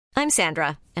I'm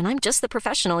Sandra, and I'm just the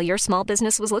professional your small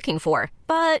business was looking for.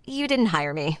 But you didn't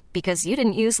hire me because you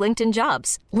didn't use LinkedIn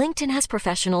Jobs. LinkedIn has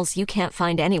professionals you can't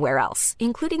find anywhere else,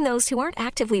 including those who aren't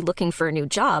actively looking for a new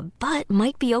job, but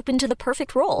might be open to the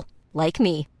perfect role, like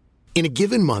me. In a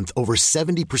given month, over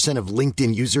 70% of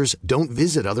LinkedIn users don't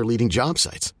visit other leading job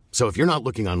sites. So if you're not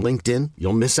looking on LinkedIn,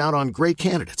 you'll miss out on great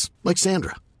candidates like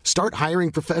Sandra. Start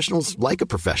hiring professionals like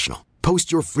a professional.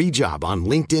 Post your free job on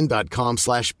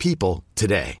linkedin.com/people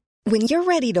today. When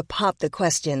you're ready to pop the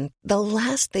question, the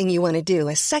last thing you want to do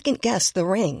is second-guess the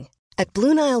ring. At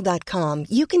BlueNile.com,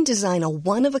 you can design a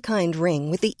one-of-a-kind ring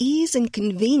with the ease and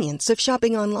convenience of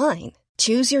shopping online.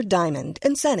 Choose your diamond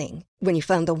and setting. When you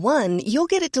find the one,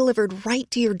 you'll get it delivered right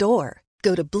to your door.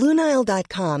 Go to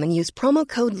BlueNile.com and use promo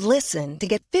code LISTEN to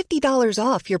get $50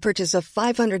 off your purchase of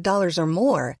 $500 or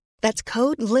more. That's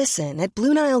code LISTEN at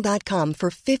BlueNile.com for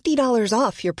 $50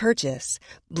 off your purchase.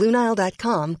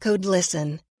 BlueNile.com, code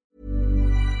LISTEN.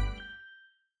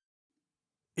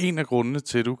 En af grundene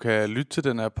til, at du kan lytte til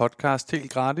den her podcast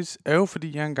helt gratis, er jo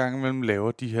fordi jeg engang imellem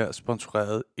laver de her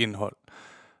sponsorerede indhold.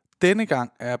 Denne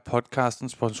gang er podcasten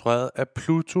sponsoreret af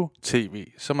Pluto TV,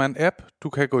 som er en app, du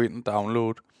kan gå ind og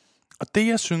downloade. Og det,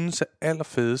 jeg synes er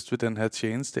allerfedest ved den her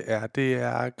tjeneste, er, at det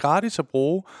er gratis at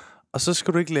bruge, og så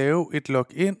skal du ikke lave et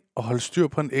login og holde styr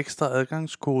på en ekstra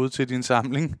adgangskode til din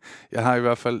samling. Jeg har i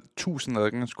hvert fald 1000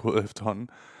 adgangskoder efterhånden.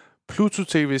 Pluto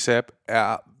TV's app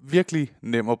er virkelig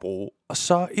nem at bruge, og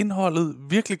så er indholdet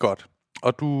virkelig godt.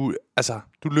 Og du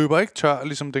løber ikke tør,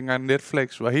 ligesom dengang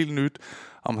Netflix var helt nyt,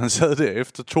 og man sad der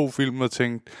efter 2 film og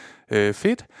tænkte,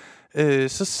 fedt,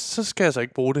 så skal jeg så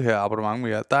ikke bruge det her abonnement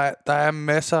mere. Der er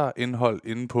masser af indhold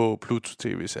inde på Pluto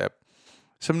TV's app.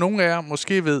 Som nogle af jer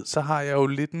måske ved, så har jeg jo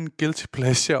lidt en guilty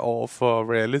pleasure over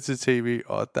for reality tv,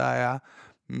 og der er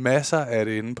masser af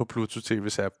det inde på Pluto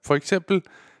TV's app. For eksempel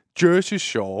Jersey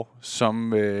Shore,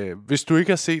 som hvis du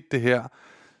ikke har set det her,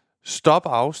 stop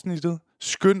afsnittet,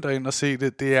 skynd dig ind og se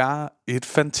det. Det er et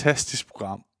fantastisk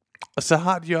program. Og så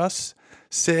har de også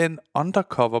serien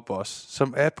Undercover Boss,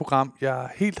 som er et program, jeg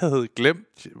helt havde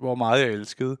glemt, hvor meget jeg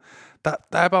elskede. Der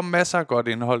er bare masser af godt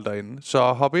indhold derinde. Så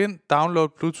hop ind, download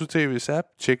Pluto TV's app,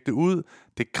 tjek det ud.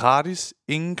 Det er gratis,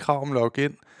 ingen krav om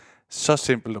login. Så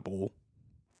simpelt at bruge.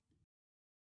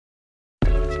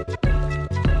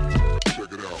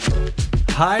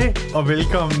 Hej og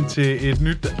velkommen til et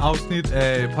nyt afsnit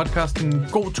af podcasten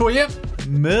God Tur Hjem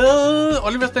med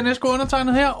Oliver Stanesco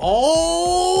undertegnet her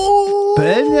og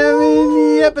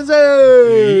Benjamin Jeppesen!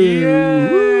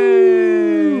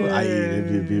 Ej,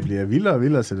 det bliver vildere og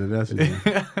vildere til det der, synes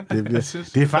jeg.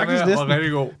 Det er faktisk næsten,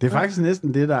 det er faktisk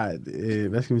næsten det, der,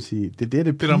 hvad skal man sige, det er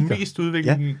det der mest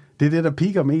udvikling. Ja, det er det, der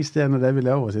piker mest der, når det er, vi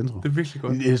laver vores intro. Det er virkelig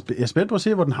godt. Jeg er spændt på at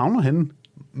se, hvor den havner henne.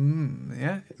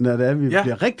 Ja. Når det er, vi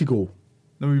bliver rigtig gode.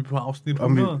 Når vi er på afsnit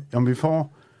 100. Om vi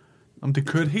får... Om det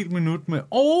kører et helt minut med...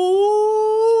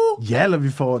 Ja, eller vi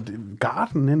får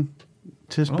Garden ind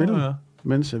til at spille, ja.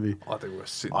 Mens vi... det kunne være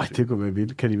sindssygt. Det kunne være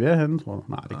vildt. Kan de være henne, tror du?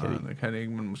 Nej, det kan de ikke. Det kan de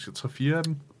ikke, men måske 3-4 af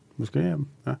dem. Måske,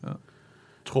 ja.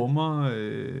 Trommer...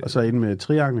 Og så ind med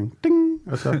triangling. Ding!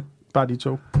 Og så bare de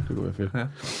to. Det kunne være fedt. Ja.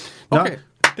 Okay,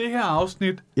 det her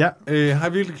afsnit har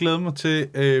jeg virkelig glædet mig til,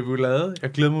 vi lavede.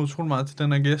 Jeg glæder mig utrolig meget til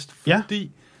den her gæst,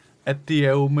 fordi at det er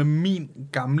jo med min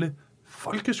gamle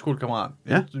folkeskolekammerat.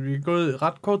 Ja. Vi har gået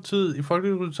ret kort tid i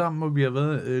folkeskole sammen, og vi har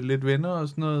været lidt venner og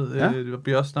sådan noget. Ja.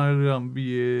 Vi har også snakket lidt om, vi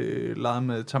legede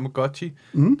med Tamagotchi,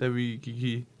 da vi gik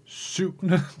i 7.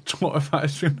 tror jeg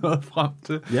faktisk, vi nåede frem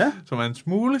til. Ja. Som er en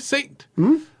smule sent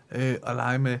at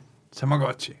lege med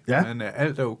Tamagotchi. Ja. Men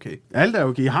alt er okay. Alt er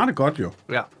okay. I har det godt jo.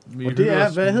 Ja. Og det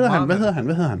er, hvad hedder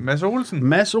han? Mads Olsen.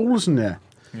 Mads Olsen, ja.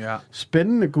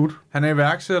 Spændende gut. Han er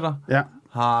iværksætter. Ja.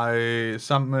 Har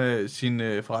sammen med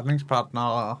sine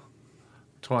forretningspartnere,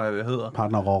 tror jeg det hedder.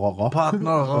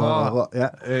 Partner.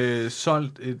 Ja.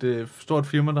 Solgt et stort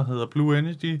firma, der hedder Blue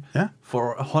Energy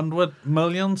for 100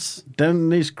 millions.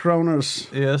 Danish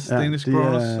kroners. Yes, Danish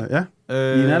kroners. I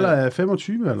en alder af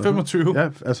 25 eller 25. Ja,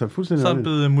 altså fuldstændig. Så er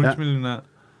blevet multimillionær.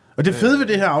 Og det fede ved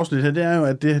det her afsnit her, det er jo,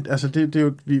 at det er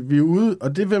jo, vi er ude,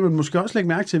 og det vil man måske også lægge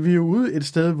mærke til, at vi er ude et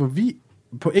sted, hvor vi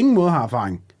på ingen måde har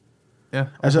erfaring. Ja,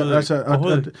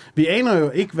 og vi aner jo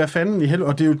ikke, hvad fanden i helvede,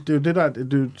 og det er jo det der,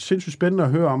 det er jo sindssygt spændende at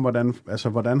høre om,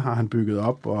 hvordan har han bygget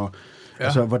op, og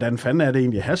hvordan fanden er det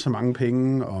egentlig at have så mange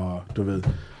penge, og du ved,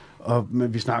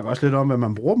 men vi snakker også lidt om, hvad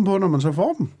man bruger dem på, når man så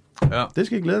får dem. Ja. Det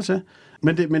skal jeg glæde til.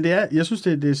 Men det er, jeg synes,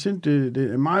 det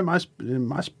er en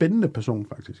meget spændende person,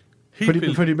 faktisk.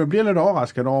 Fordi man bliver lidt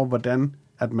overrasket over, hvordan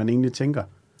at man egentlig tænker.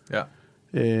 Ja.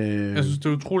 Jeg synes, det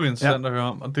er utrolig interessant at høre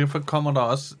om, og derfor kommer der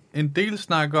også en del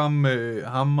snak om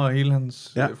ham og hele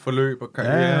hans forløb og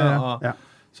karriere, og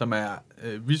som er,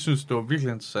 vi synes, det var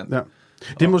virkelig interessant. Ja.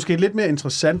 Det er måske et lidt mere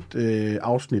interessant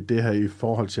afsnit, det her, i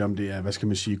forhold til, om det er, hvad skal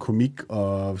man sige, komik,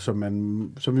 og som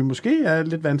vi måske er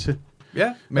lidt vant til.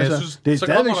 Ja, men altså, jeg synes, det er så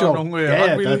stadigvæk kommer sjovt. nogle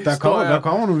ret vilde historier. Der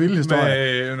kommer nogle vilde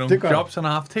historier. Med nogle jobs, han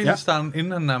har haft helt i starten,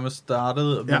 inden han nærmest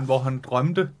startede, men hvor han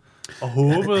drømte og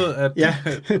håbede, at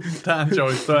der er en sjov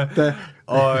historie.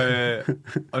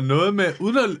 Og noget med,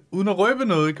 uden at røbe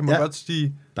noget, kan man godt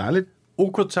sige, der er lidt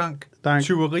OK-tank,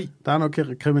 tyveri. Der er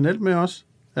noget kriminelt med os.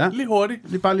 Ja. Lige hurtigt.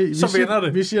 Så vinder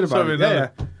det. Vi siger det bare. Ja.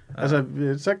 Altså,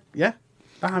 så, ja.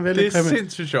 Der har været det er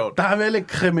sindssygt sjovt. Der har været lidt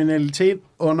kriminalitet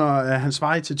under hans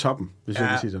vej til toppen, hvis jeg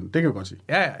kan sige sådan. Det kan jeg godt sige.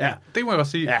 Ja. Det må jeg godt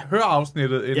sige. Ja. Hør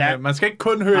afsnittet. Man skal ikke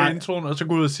kun høre introen, og så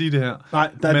gå ud og sige det her. Nej,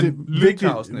 men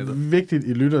det er vigtigt,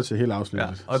 I lytter til hele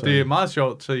afsnittet. Ja. Og så. Det er meget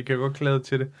sjovt, så I kan godt glæde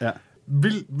til det. Ja.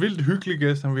 Vildt hyggelig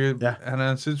gæst. Han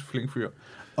er en sindssygt flink fyr.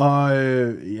 Og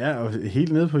og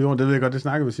helt nede på jorden, det ved jeg godt, det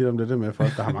snakker vi siger om det der med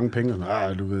folk, der har mange penge.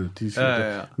 Du ved, de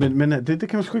siger det. Men det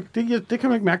kan man sgu ikke, det kan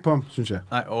man ikke mærke på ham, synes jeg.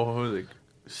 Nej, overhovedet ikke.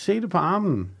 Se det på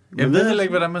armen. Jeg ved heller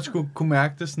ikke, hvordan man skulle kunne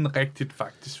mærke det sådan rigtigt,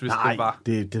 faktisk, hvis det var.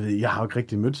 Det ved jeg har jo ikke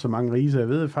rigtig mødt så mange rige, så jeg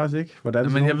ved faktisk ikke, hvordan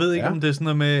det men jeg ved ikke, om det er sådan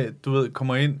noget med, du ved,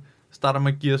 kommer ind, starter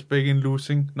med at give os begge en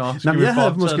losing. Skal vi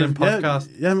få den podcast?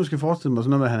 Jeg havde måske forestillet mig sådan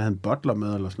noget med, at han havde en butler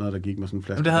med, eller sådan noget, der gik med sådan en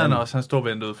flaske. Men det havde han også, han stod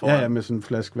ventet ude foran. Ja, med sådan en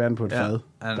flaske vand på et fad.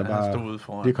 Han stod ude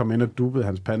foran. Det kom ind og dubbede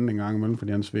hans pande en gang imellem,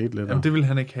 fordi han svedte lidt. Jamen, det ville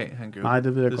han ikke have, han gjorde. Nej,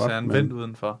 det ved jeg godt. Det sagde han vendt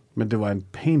udenfor. Men det var en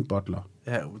pæn butler.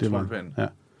 Ja, utrolig pæn. Ja.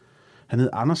 Han hed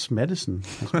Anders Mattesen.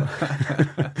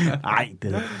 Nej,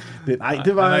 det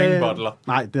var... Han er ingen butler.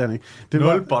 Nej, det er han ikke.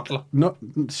 Nul butler.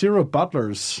 Zero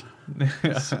butlers.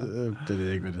 Det ved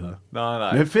jeg ikke, hvad det hedder.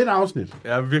 Nej. Men fedt afsnit.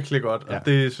 Ja, virkelig godt. Og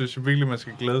det synes jeg virkelig, man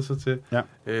skal glæde sig til. Ja.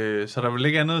 Så der vil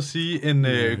ikke andet at sige end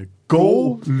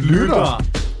god lytter.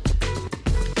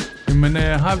 Jamen,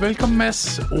 hej, velkommen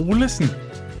Mads Olesen.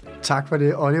 Tak for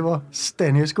det, Oliver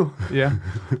Stanescu. Ja,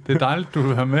 det er dejligt, du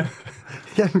vil have med.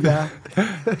 Jamen, ja.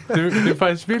 det er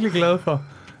faktisk virkelig glad for.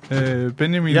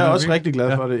 Benjamin. Jeg er også rigtig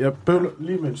glad for det. Jeg bøvler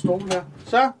lige med en stol her.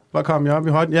 Så, hvor kom jeg op i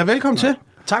højden. Ja, velkommen til.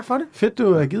 Tak for det. Fedt,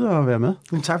 du gider at være med.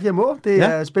 Men tak, fordi jeg må. Det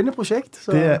er et spændende projekt.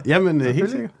 Så det er, jamen,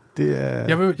 helt sikkert. Det er...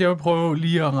 Jeg vil prøve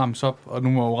lige at ramse op, og nu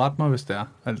må jo rette mig, hvis det er.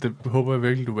 Altså, det håber jeg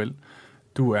virkelig, du vil.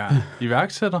 Du er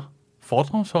iværksætter,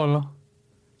 foredragsholder,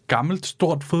 gammelt,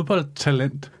 stort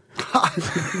fodboldtalent.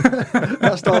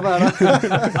 Der stopper jeg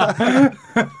der.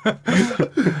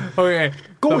 Okay.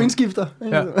 God indskifter.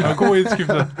 Ja, og god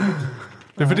indskifter.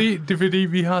 Det er fordi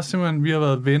vi har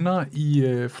været venner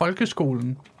i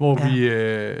folkeskolen, hvor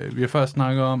vi har først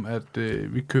snakket om, at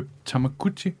vi købte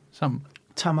Tamagotchi sammen.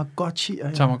 Tamagotchi.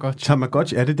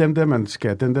 Tamagotchi, er det dem der, man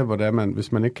skal, den der, hvor der man,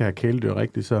 hvis man ikke kan have kæledyr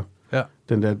rigtigt, så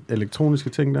den der elektroniske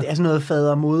ting der? Det er sådan noget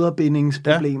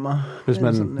fader-moderbindingsproblemer. Hvis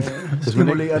man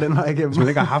stimulerer den her igennem. Hvis man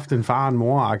ikke har haft en far og en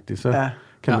mor-agtig, så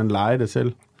kan man lege det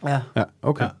selv. Ja.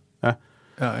 Okay. Ja,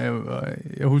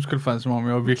 jeg husker det faktisk, som om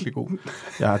jeg var virkelig god.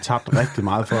 Jeg har tabt rigtig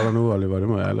meget for dig nu, Oliver, det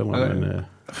må jeg aldrig men,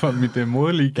 for mit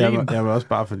moderlige gen. Jeg vil også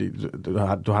bare, fordi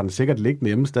du har den sikkert liggende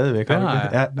hjemme stadigvæk.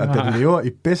 Og den lever i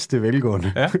bedste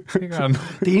velgående. Ja, det gør den.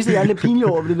 Det eneste, jeg er lidt pinlig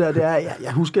over det der, det er,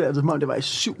 jeg husker det, som om det var i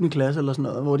 7. klasse eller sådan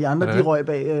noget, hvor de andre, de røg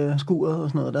bag skuret og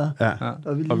sådan noget der. Ja.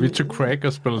 Og vi tog crack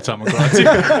og spillede Tamagotchi.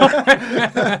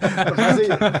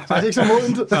 Faktisk ikke så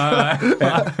modent.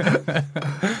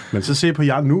 Men så se på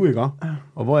jer nu, ikke?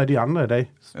 Og hvor er de andre i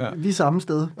dag? Ja. Vi er samme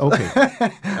sted. Okay.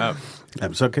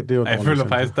 Jamen, så kan det jo... Jeg føler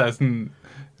faktisk, der er sådan...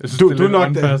 Jeg synes, det er lidt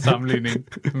unfair sammenligning.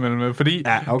 Men, fordi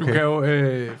du kan jo...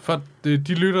 For de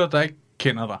lyttere, der ikke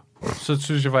kender dig, så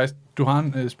synes jeg faktisk, du har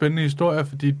en spændende historie,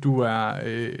 fordi du er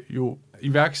jo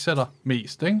iværksætter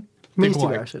mest, ikke? Mest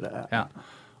iværksætter, ja.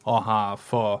 Og har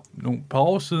for nogle par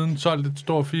år siden solgt et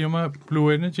stort firma,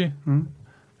 Blue Energy.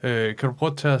 Kan du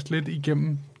prøve at tage os lidt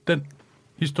igennem den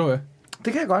historie?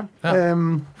 Det kan jeg godt. Ja.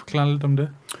 Forklar lidt om det.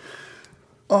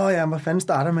 Hvor fanden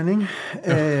starter man, ikke?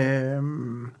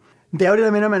 Det er jo det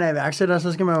der med, når man er iværksætter,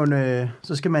 så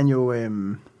skal man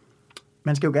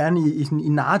jo gerne i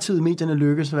narrativet medierne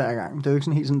lykkes hver gang. Det er jo ikke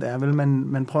sådan helt sådan, der vel.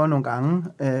 Man prøver nogle gange,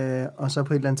 og så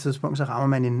på et eller andet tidspunkt, så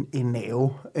rammer man en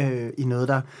nerve i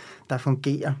noget, der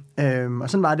fungerer. Og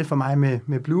sådan var det for mig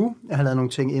med Blue. Jeg har lavet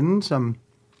nogle ting inden, som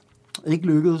ikke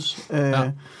lykkedes.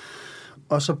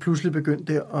 Og så pludselig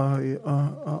begyndte det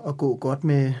at gå godt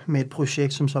med et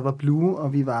projekt, som så var Blue,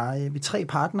 og vi var 3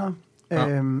 partnere.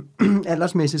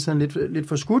 Aldersmæssigt sådan lidt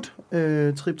for skudt.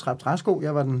 Trip, trap, træsko.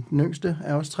 Jeg var den yngste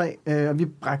af os 3. Og vi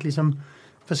bragte ligesom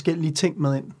forskellige ting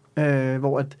med ind.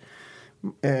 Hvor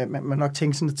at, man nok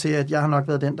tænke sådan til, at jeg har nok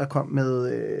været den, der kom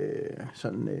med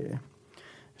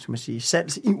skal man sige,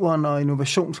 salgsiveren og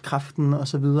innovationskraften og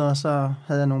så videre. Så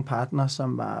havde jeg nogle partnere,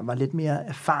 som var lidt mere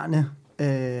erfarne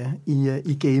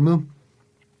i gamet.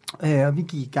 Og vi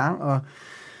gik i gang, og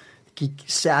gik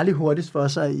særlig hurtigt for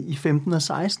sig i 15 og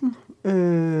 16.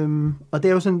 Og det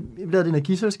er jo sådan, vi lavede et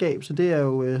energiselskab, så det er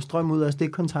jo strøm ud af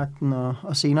stikkontakten,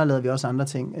 og senere lavede vi også andre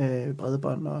ting,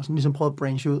 bredbånd, og sådan ligesom prøvede at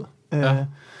branche ud.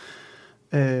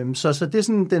 Så det er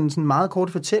sådan den sådan meget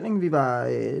korte fortælling. Det er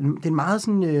en meget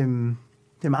sådan...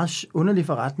 det er en meget underlig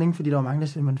forretning, fordi der var mange, der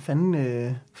siger, man fanden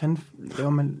laver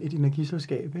man et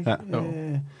energiselskab, ikke? Ja.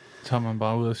 Tager man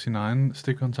bare ud af sin egen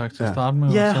stikkontakt til at starte med?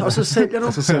 Ja, og så sælger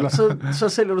du, så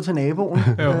sælger du til naboen.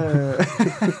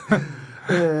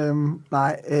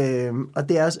 Og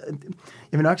det er,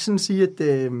 jeg vil nok sådan sige,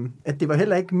 at det var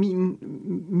heller ikke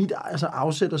mit altså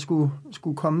afsæt at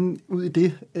skulle komme ud i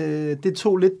det. Det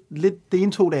tog lidt det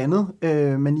ene tog det andet,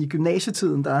 men i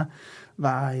gymnasietiden der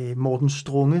var Morten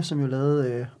Strunge, som jo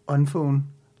lavede OnPhone,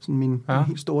 sådan min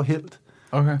helt store helt.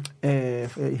 Okay.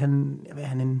 Han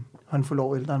er en håndfuld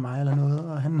år ældre end mig eller noget,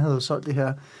 og han havde solgt det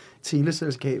her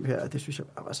teleselskab her, og det synes jeg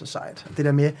bare var så sejt. Det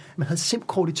der med, at man havde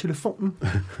SIM-kort i telefonen.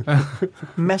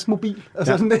 Mass mobil.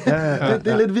 Altså sådan det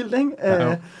er lidt vildt, ikke?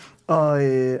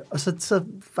 Og så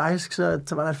faktisk, så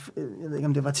var der, jeg ved ikke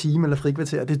om det var time eller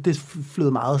frikvarter, det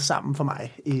flød meget sammen for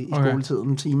mig i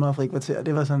skoletiden, timer og frikvarter.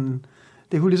 Det var sådan,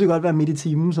 det kunne lige så godt være midt i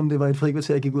timen, som det var et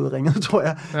frikvarter, jeg gik ud og ringede, tror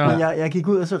jeg. Ja. Men jeg gik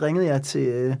ud, og så ringede jeg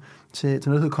til noget,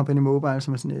 der hedder Company Mobile,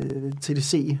 som er sådan en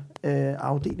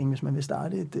TDC-afdeling, hvis man vil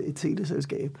starte et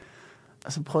teleselskab.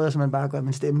 Og så prøvede jeg simpelthen bare at gøre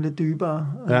min stemme lidt dybere,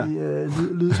 og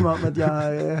lyde som om, at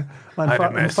jeg var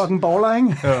en fucking baller,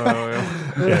 ikke? Jo.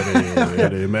 Ja,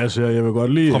 det er Mads her, jeg vil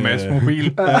godt lide... Fra Mads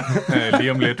Mobil.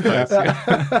 Lige om lidt, faktisk.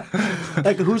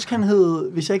 Jeg kan huske, han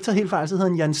hed, hvis jeg ikke tager helt fejl, så hed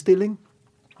han Jan Stilling.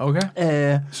 Okay.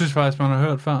 Jeg synes faktisk, man har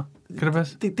hørt før. Kan det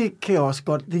passe? Det kan jeg også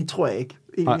godt. Det tror jeg ikke.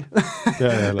 Nej.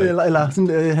 eller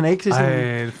sådan, han er ikke sådan...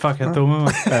 Ej, fuck, jeg er dumme, man.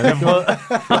 Jeg prøvede...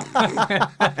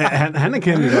 han er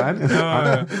kendt, right?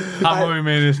 Ham må vi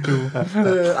med næste uge.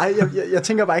 Jeg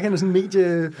tænker bare ikke, han er sådan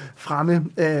mediefremme.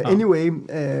 Anyway,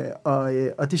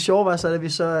 og det sjove var så, at vi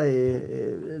så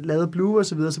lavede Blue og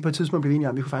så videre, så på et tidspunkt blev vi enige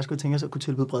om, at vi kunne faktisk godt tænke os at kunne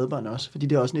tilbyde bredbånd også, fordi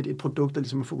det er også et produkt, der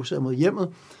ligesom er fokuseret mod hjemmet.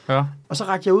 Ja. Og så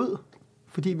rakte jeg ud,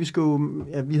 fordi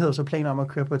vi havde så planer om at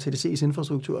køre på TDC's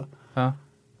infrastruktur. Ja.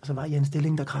 Og så var Jens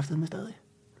Stilling, der kræftede med stadig.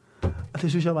 Og det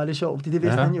synes jeg var lidt sjovt, fordi det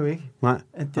vidste han jo ikke. Nej.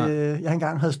 At jeg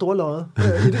engang havde storløjet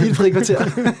i et frikvarter.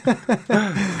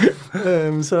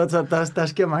 Så der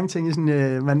sker mange ting i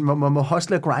sådan, man må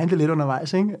hustle og grinde lidt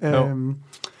undervejs, ikke?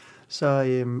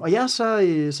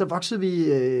 Så voksede vi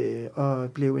og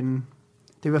blev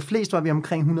det var flest, var vi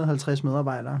omkring 150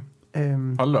 medarbejdere.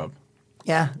 Hold op.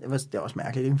 Ja, det var også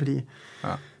mærkeligt, ikke? Fordi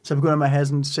så begynder man at have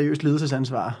sådan et seriøst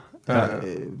ledelsesansvar,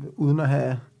 uden at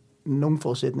have nogen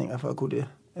forudsætninger for at kunne det.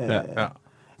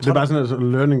 Det er bare sådan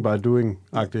en learning by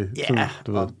doing-agtigt. Ja, sådan,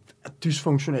 du ved. Og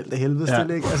dysfunktionelt af helvede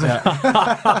stille, ikke? Altså,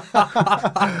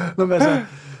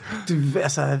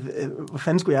 hvor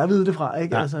fanden skulle jeg vide det fra,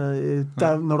 ikke? Ja. Altså,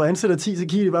 når du ansætter 10, så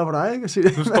kigger de bare på dig,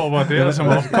 ikke? Du står bare der som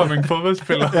upcoming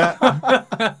fodboldspiller.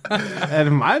 Er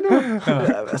det mig nu?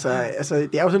 Altså,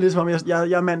 det er jo så lidt som om,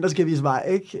 jeg er mand, der skal vise vej,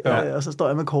 ikke? Og så står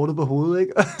jeg med kortet på hovedet,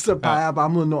 ikke? Og så peger jeg bare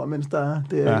mod nord, mens det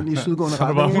er lige sydgående retning. Så er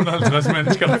der bare 150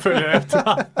 mennesker, der følger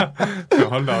efter. Så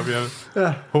hold da op,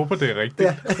 jeg håber, det er rigtigt.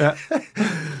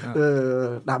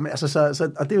 Nej, men altså,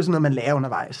 og det er jo sådan noget, man lærer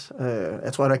undervejs.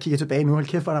 Jeg tror, at jeg kigger tilbage nu, hold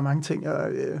kæft, hvor der er mange ting, jeg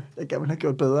gerne ville have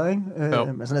gjort bedre, ikke?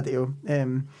 Men sådan er det jo.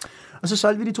 Og så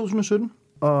solgte vi det i 2017,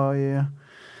 og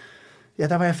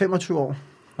der var jeg 25 år.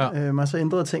 Ja. Og så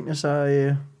ændrede tingene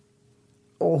sig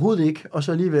overhovedet ikke, og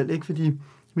så alligevel ikke, fordi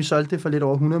vi solgte det for lidt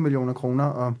over 100 millioner kroner,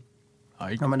 og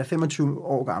når man er 25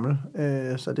 år gammel,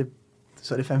 så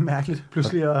er det fandme mærkeligt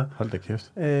pludselig at... Hold da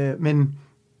kæft.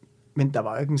 Men der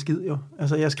var jo ikke en skid, jo.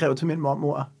 Altså, jeg skrev til min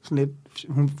mormor, sådan lidt,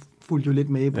 hun fulgte jo lidt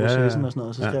med i processen og sådan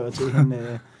noget, så skrev jeg til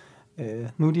hende,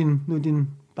 nu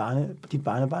er dit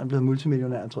barnebarn blevet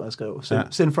multimillionær, tror jeg skrev.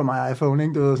 Send from my iPhone,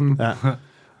 ikke? Det var sådan... Ja.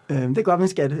 Det er godt, min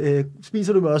skat.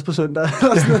 Spiser du med os på søndag?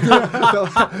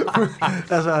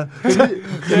 Altså,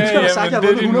 det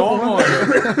er din mormor.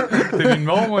 Det er din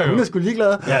mormor, jo. Hun er sgu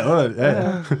ligeglad. Ja.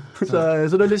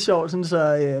 Så det er lidt sjovt. Sådan,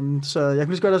 så jeg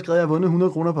kunne lige godt have skrevet, at jeg har vundet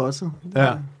 100 kroner på odset.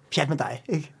 Ja. Pjat med dig,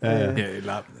 ikke?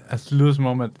 Altså, det lyder som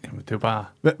om, at det er jo bare...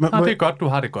 det er godt, du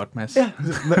har det godt, Mads. Ja.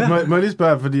 Må jeg lige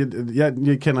spørge, fordi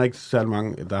jeg kender ikke særlig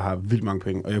mange, der har vildt mange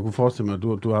penge, og jeg kunne forestille mig, at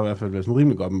du har i hvert fald været sådan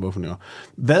rimelig godt med bufferniver.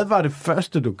 Hvad var det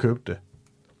første, du købte?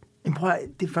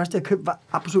 Det første, jeg købte, var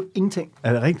absolut ingenting.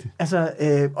 Er det rigtigt? Altså,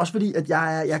 også fordi, at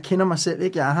jeg kender mig selv,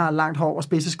 ikke? Jeg har langt hår og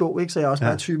spidse sko, ikke? Så jeg er også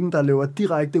bare typen, der løber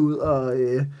direkte ud og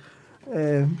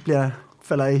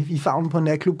falder i favnen på en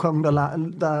natklubkongen,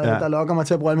 der lokker mig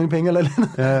til at bruge alle mine penge eller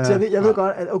andet. Så jeg ved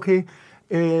godt, at okay,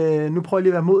 nu prøver jeg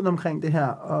lige at være moden omkring det her,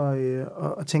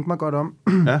 og tænke mig godt om.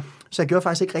 Ja. Så jeg gjorde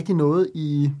faktisk ikke rigtig noget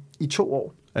i 2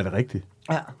 år. Er det rigtigt?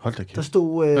 Ja. Hold da kæft.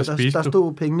 Der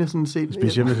stod pengene sådan set.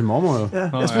 Spiste hjemme med sin mormor, jo.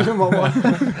 Ja, jeg spiser mormor.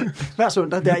 Hver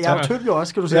søndag. Jeg er jo tynd jo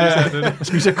også, kan du sige. Ja, jeg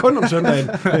spiser kun om søndagen.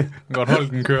 Godt holde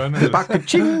den kørende. Bakke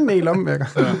ching med i lommevækker.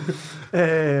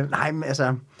 Nej, men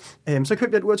altså... så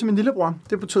købte jeg et ur til min lillebror.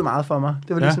 Det betød meget for mig.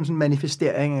 Det var ligesom sådan en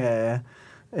manifestering af...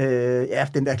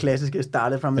 den der klassiske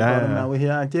started from the bottom, now we're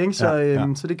here, ikke?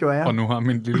 Så det gjorde jeg. Og nu har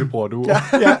min lillebror du. Ja.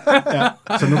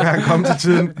 Så nu kan han komme til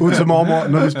tiden ud til mormor,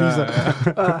 når vi spiser.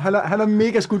 Han er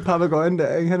mega skudt papagøjen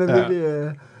der, ikke? Han er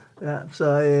virkelig...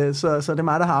 Så det er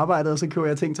mig, der har arbejdet, og så køber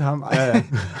jeg ting til ham.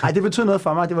 Ej, det betød noget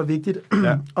for mig, det var vigtigt.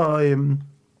 Ja.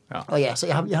 Så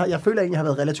jeg føler egentlig, jeg har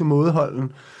været relativt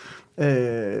mådeholden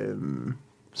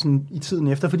sådan i tiden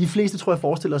efter. For de fleste, tror jeg,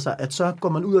 forestiller sig, at så går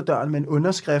man ud af døren med en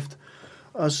underskrift,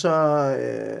 og så,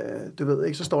 du ved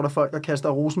ikke, så står der folk, der kaster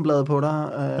rosenblade på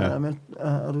dig,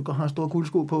 og du har store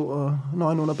guldsko på, og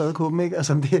nøgen under badekåben, ikke?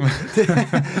 Altså,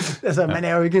 altså, man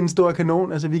er jo ikke en stor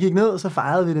kanon. Altså, vi gik ned, og så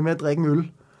fejrede vi det med at drikke en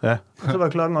øl. Ja. Og så var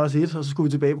klokken også 1, og så skulle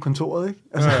vi tilbage på kontoret, ikke?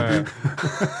 Altså,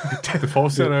 det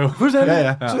fortsætter jo. Fuldstændig.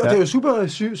 Ja. Det er jo super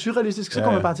surrealistisk. Så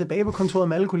kommer man bare tilbage på kontoret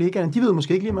med alle kollegaerne. De ved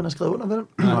måske ikke lige, at man har skrevet under, vel?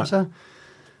 Og så,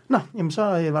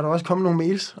 så var der også kommet nogle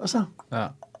mails, og så... Ja.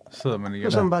 Sidder man igen.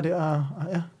 Og så er man bare der,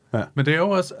 ja. Men det er jo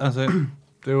også, altså,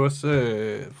 det er jo også,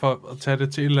 for at tage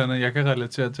det til et eller andet, jeg kan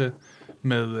relatere til,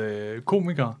 med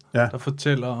komikere, der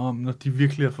fortæller om, når de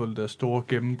virkelig har fået deres store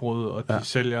gennembrud, og de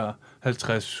sælger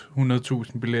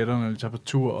 50-100.000 billetter, når de tager på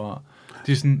tur, og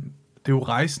de er sådan, det er jo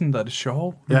rejsen, der er det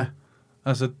sjove. Ja.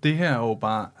 Altså, det her er jo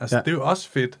bare, altså, det er jo også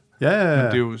fedt. Ja. Men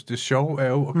det er jo, det sjove er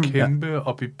jo at kæmpe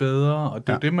og blive bedre, og det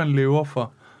er jo det, man lever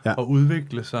for. Ja. Og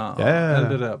udvikle sig, og alt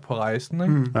det der på rejsen,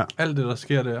 ikke? Ja. Alt det, der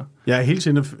sker der. Ja, hele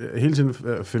tiden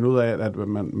finde ud af, at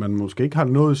man måske ikke har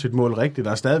nået sit mål rigtigt.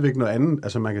 Der er stadigvæk noget andet.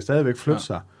 Altså, man kan stadigvæk flytte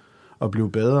sig og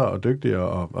blive bedre og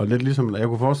dygtigere. Og lidt ligesom, jeg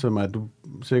kunne forestille mig, at du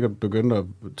sikkert begyndte at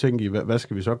tænke i, hvad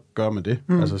skal vi så gøre med det?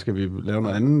 Altså, skal vi lave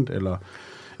noget andet?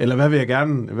 Eller hvad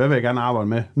vil jeg gerne arbejde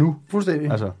med nu?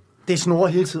 Fuldstændig. Altså. Det snurrer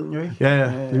hele tiden jo, ikke?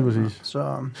 Ja, lige præcis.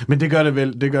 Så... Men det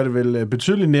gør det vel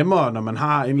betydeligt nemmere, når man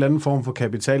har en eller anden form for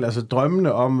kapital. Altså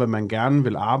drømmene om, hvad man gerne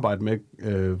vil arbejde med,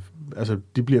 altså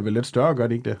de bliver vel lidt større, gør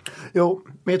det ikke det? Jo,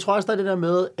 men jeg tror også, der er det der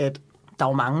med, at der er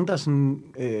jo mange, der sådan...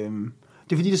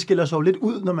 det er fordi, det skiller sig jo lidt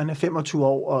ud, når man er 25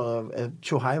 år og er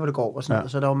tjohej, hvor det går og sådan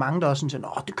noget. Så der er jo mange, der også sådan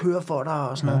siger, det kører for dig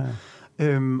og sådan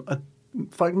noget. Og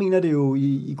folk mener det jo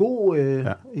i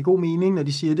god mening, når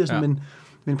de siger det sådan,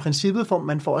 men princippet for,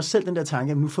 man får også selv den der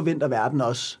tanke, at nu forventer verden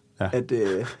også, at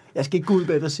jeg skal ikke gå ud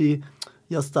bag og sige,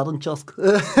 jeg starter en kiosk. Nej.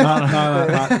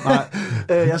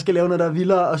 Jeg skal lave noget, der er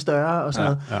vildere og større og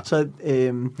sådan noget. Så,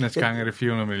 næste gang er det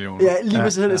 400 millioner. Ja, lige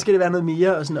præcis skal det være noget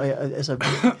mere. Og sådan, og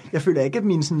jeg føler ikke, at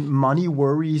mine sådan, money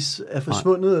worries er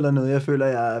forsvundet eller noget. Jeg føler,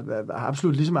 at jeg har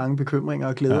absolut lige så mange bekymringer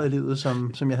og glæder i livet,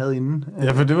 som jeg havde inden.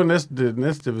 Ja, for det var det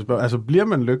næste, jeg vil spørge. Altså, bliver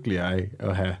man lykkelig af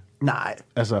at have... Nej.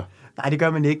 Altså... Nej, det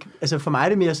gør man ikke. Altså for mig er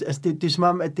det mere, altså det er som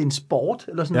om, at det er en sport,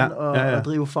 eller sådan at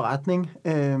drive forretning,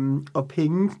 og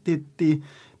penge, det er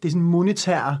sådan en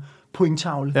monetær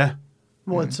pointtavle. Ja.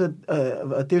 Hvor så,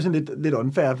 og det er jo sådan lidt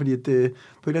unfair, fordi at, på et eller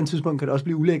andet tidspunkt kan det også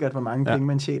blive ulækkert, hvor mange penge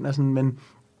man tjener, sådan, men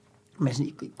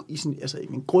sådan, i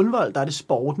min grundvold, der er det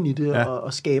sporten i det,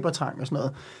 og skabertrang og sådan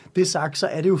noget. Det sagt, så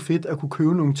er det jo fedt at kunne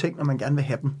købe nogle ting, når man gerne vil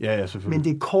have dem. Ja, selvfølgelig. Men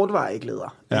det er kortvarige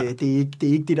glæder. Ja. Det er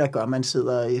ikke det, der gør, at man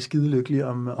sidder skide lykkelig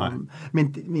om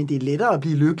men det er lettere at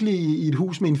blive lykkelig i et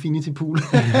hus med infinity pool.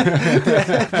 det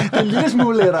er en lille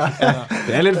smule lettere. Ja.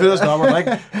 Det er lidt fedt at stoppe og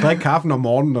drikke kaffen om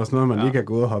morgenen og sådan noget, man lige kan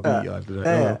gå ud og hoppe i. Og alt det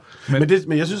der. Ja.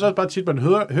 Men jeg synes også bare tit, man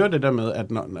hører det der med,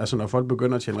 at når folk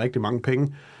begynder at tjene rigtig mange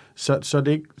penge, så er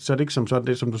det ikke som sådan,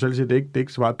 det som du selv siger, det er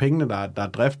ikke så meget pengene, der er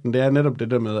driften. Det er netop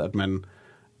det der med,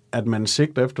 at man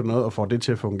sigter efter noget og får det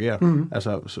til at fungere.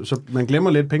 Altså, så man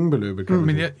glemmer lidt pengebeløbet.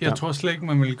 Men jeg tror slet ikke,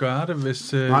 man ville gøre det,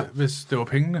 hvis det var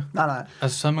pengene. Nej.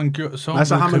 Altså, så har man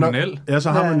kriminel.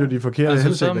 Så har man jo de forkerte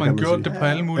hensigter, så har man gjort det på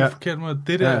alle mulige forkerte måder.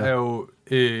 Det der er jo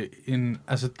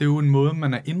det er jo en måde,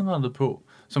 man er indrettet på.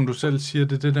 Som du selv siger,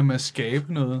 det er det der med at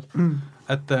skabe noget.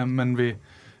 At man vil...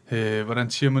 hvordan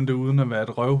siger man det uden at være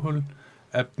et røvhul?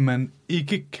 At man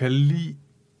ikke kan lide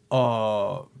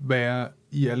at være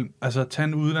altså tage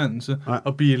en uddannelse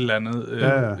og blive et eller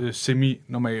andet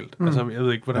semi-normalt. Altså, jeg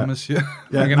ved ikke, hvordan man siger.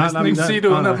 Man kan næsten ikke sige det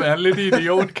uden at være lidt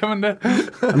idiot, kan man det?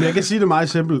 Jamen, jeg kan sige det meget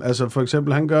simpelt. Altså, for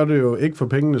eksempel, han gør det jo ikke for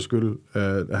pengenes skyld.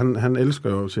 Han elsker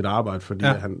jo sit arbejde, fordi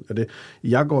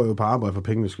jeg går jo på arbejde for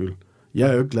pengenes skyld. Jeg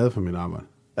er jo ikke glad for mit arbejde.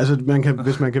 Altså, man kan,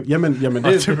 hvis man kan... Jamen det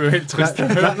er helt trist.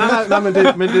 Nej, men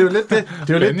det er jo lidt det. Det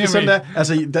er jo lidt sådan der...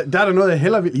 Altså, der er der noget, jeg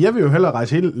hellere vil... Jeg vil jo hellere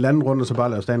rejse hele landet rundt, og så bare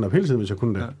lave stand-up hele tiden, hvis jeg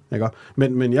kunne det. Ja. Ikke?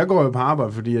 Men jeg går jo på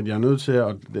arbejde, fordi at jeg er nødt til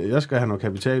at... Jeg skal have noget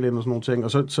kapital ind og sådan nogle ting,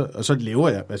 og så lever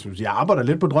jeg. Altså, jeg arbejder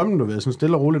lidt på drømmen, du ved, sådan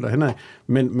stille og roligt derhen af.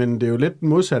 Men det er jo lidt den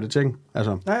modsatte ting.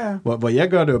 Altså, hvor jeg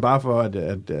gør det jo bare for, at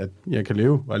jeg kan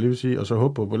leve, var jeg lige vil sige, og så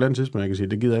håbe på et eller andet tidspunkt, jeg kan sige,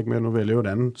 det gider jeg ikke mere, nu vil jeg leve det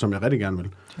andet, som jeg rigtig gerne vil.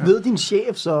 Ja. Ved din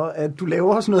chef så, at du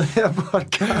laver også noget her på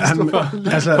podcast?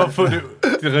 Altså, for at få det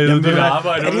reddet dit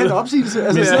arbejde. Er det en opsigelse?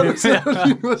 Altså,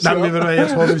 nej, men ved du hvad, jeg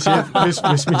tror,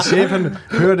 hvis min chef han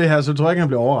hører det her, så tror jeg ikke, han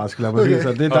bliver overrasket. Okay.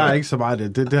 Så der er ikke så meget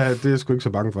det. Det er jeg sgu ikke så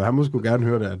bange for. Han må sgu gerne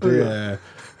høre det.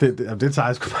 Det tager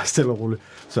jeg sgu bare stille og roligt.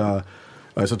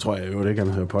 Og så tror jeg jo ikke,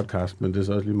 han hører podcast, men det er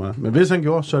så også lige meget. Men hvis han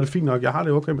gjorde, så er det fint nok. Jeg har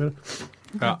det okay med det.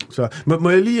 Ja. Så må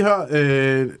jeg lige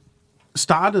høre,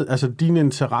 startede, altså din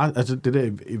interesse, altså det der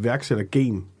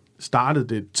iværksættergen,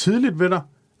 startede det tidligt ved dig?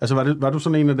 Altså var du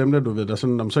sådan en af dem, der du ved, der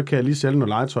sådan, så kan jeg lige sælge noget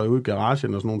legetøj ud i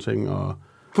garagen og sådan nogle ting? Og...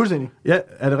 Fuldstændig. Ja,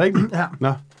 er det rigtigt? Ja.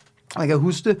 Nå. Og jeg kan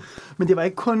huske det, men det var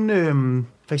ikke kun,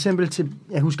 for eksempel til,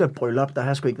 jeg husker et bryllup, der har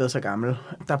jeg sgu ikke været så gammel,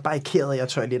 der barikerede jeg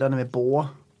toiletterne med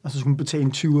borer, og så skulle man betale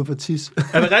en 20'er for tis.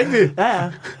 Er det rigtigt?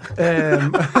 Ja.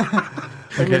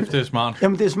 Okay, det er smart.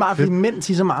 Jamen, det er smart, fordi mænd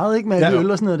tisser meget, ikke? Med alle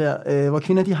øl og sådan noget der. Hvor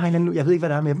kvinder, de har en anden... Jeg ved ikke, hvad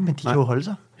der er med dem, men de kan jo holde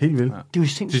sig. Helt vildt. Det er jo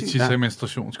sindssygt. De tisser i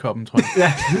menstruationskoppen, tror jeg.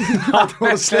 Ja, det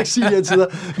var slet ikke sige de her tider.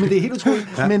 Men det er helt utroligt.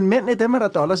 Ja. Men mænd, dem er der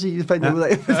dollars i, fandt jeg ud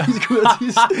af, fordi de skal ud og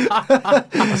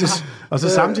tisse. og så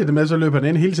samtidig med, så løber han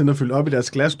ind hele tiden og fylder op i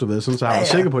deres glas, du ved, sådan, så har jeg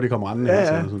sikker på, at de kommer rendende.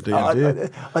 Ja.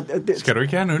 Skal du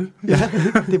ikke have en øl? Ja,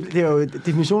 det er jo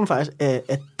definitionen faktisk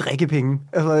af drikkepenge.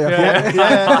 Altså,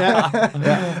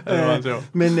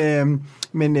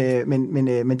 Men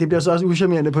det bliver så også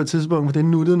uschammerende på et tidspunkt, for det er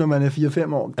nuttet, når man er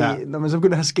 4-5 år. Når man så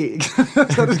begynder at have skæg, så er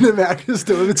det sådan lidt mærkeligt at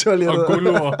stå ved toilettet. Og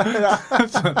guldord.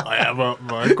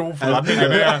 Hvor en god forretning er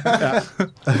det her.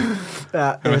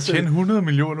 Jeg vil tjene 100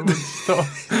 millioner, hvis det står.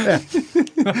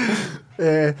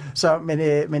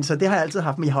 Så det har jeg altid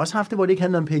haft. Men jeg har også haft det, hvor det ikke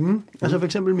handler om penge. Altså for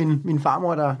eksempel min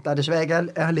farmor, der desværre ikke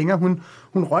er her længere, hun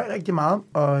røg rigtig meget,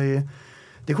 og...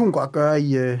 Det kunne hun godt gøre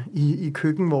i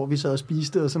køkken, hvor vi sad og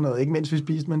spiste og sådan noget. Ikke mens vi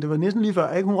spiste, men det var næsten lige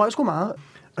før. Ikke? Hun røg sgu meget.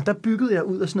 Og der byggede jeg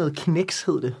ud af sådan noget Knex,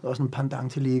 hed det. Også en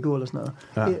pendant til Lego eller sådan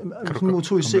noget. Ja.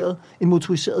 En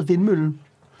motoriseret vindmølle,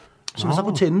 som man så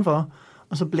kunne tænde for.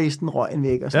 Og så blæste den røgen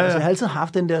væk. Og så jeg har altid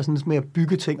haft den der sådan, med at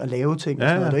bygge ting og lave ting. Og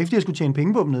sådan noget. Det var ikke, fordi jeg skulle tjene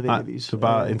penge på dem nødvendigvis. Så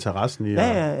bare interessen i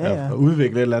at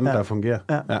udvikle et eller andet, der fungerer.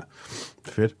 Ja.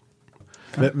 Fedt.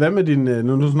 Hvad med din...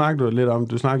 Nu snakkede du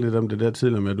lidt om det der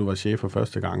tidligere med, at du var chef for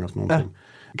første gang og sådan nogle ting.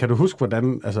 Kan du huske,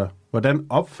 hvordan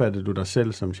opfattede du dig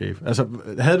selv som chef? Altså,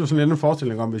 havde du sådan en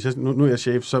forestilling om, hvis jeg, nu er jeg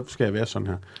chef, så skal jeg være sådan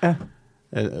her? Ja.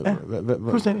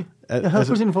 Fuldstændig. Jeg havde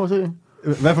fuldstændig en forestilling.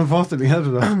 Hvad for en forestilling havde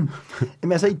du da?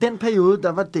 Jamen altså, i den periode,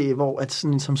 der var det, hvor at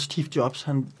sådan som Steve Jobs,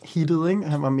 han hittede, ikke?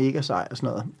 Han var mega sej og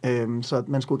sådan noget. Så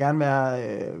man skulle gerne være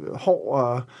hård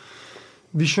og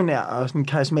visionær og sådan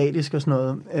karismatisk og sådan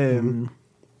noget.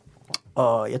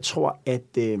 Og jeg tror,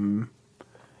 at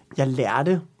jeg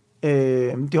lærte...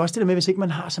 det er også det der med, hvis ikke man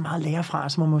har så meget lære fra,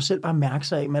 så må man selv bare mærke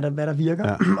sig af, hvad der virker.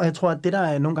 Ja. Og jeg tror, at det,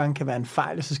 der nogle gange kan være en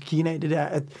fejl, hvis jeg skal kigge af, det der,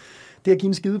 at det at give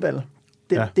en skideball,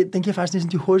 den giver faktisk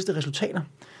næsten de hurtigste resultater.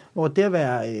 Hvor det at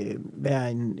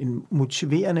være en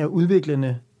motiverende og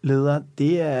udviklende leder,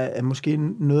 det er måske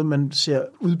noget, man ser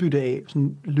udbytte af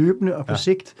sådan løbende og på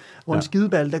sigt. Hvor en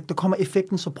skideball, der kommer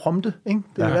effekten så prompte. Ikke?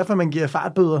 Det er i hvert fald, man giver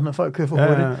fartbøder, når folk kører for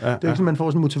hurtigt. Det er jo ikke sådan, man får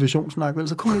sådan en motivationssnak. Vel?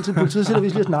 Så kommer ind til politiet, så vi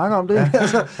lige at snakke om det.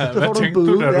 Altså, så får du en bøde.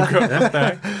 Du, da du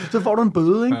kørte så får du en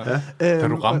bøde. Ikke? Da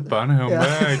du ramte børnehaven,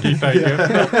 hvad gik der igen?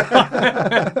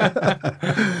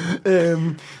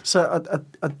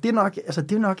 Og det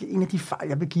er nok en af de fejl,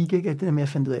 jeg begik. Ikke? Det der med at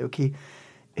finde ud af, okay,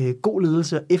 god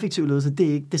ledelse og effektiv ledelse, det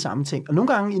er ikke det samme ting. Og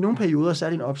nogle gange, i nogle perioder, så er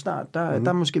det en opstart. Der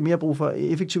er måske mere brug for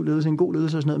effektiv ledelse end god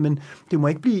ledelse og sådan noget, men det må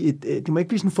ikke blive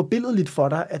sådan forbilledeligt for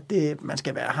dig, at man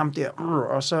skal være ham der,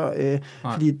 og så,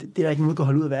 fordi det er der ikke noget, du kan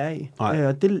holde ud at være i.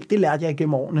 Og det lærte jeg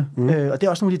gennem årene. Og det er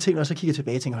også nogle af de ting, når jeg så kigger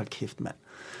tilbage og tænker, hold kæft, mand.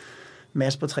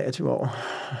 Mads på 23 år.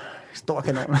 Stor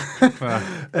kanon.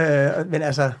 Men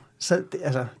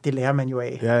det lærer man jo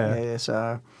af.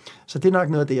 Så det er nok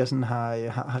noget af det, jeg sådan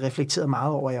har reflekteret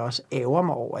meget over. Jeg også ærger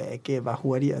mig over, at jeg ikke var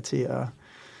hurtigere til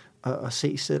at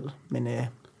se selv. Men det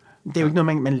er jo ikke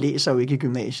noget, man læser jo ikke i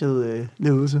gymnasiet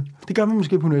ledelse. Det gør man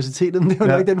måske på universitetet, men det er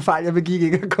jo nok den fejl, jeg begik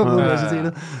ikke at komme på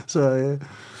universitetet.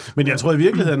 Men jeg tror i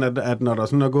virkeligheden, at når der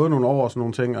sådan er gået nogle år og sådan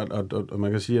nogle ting, og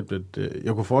man kan sige, at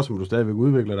jeg kunne forestille mig, at du stadigvæk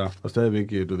udvikler dig, og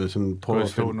stadigvæk, du ved, sådan prøver at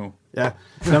stå nu. Ja,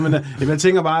 men jeg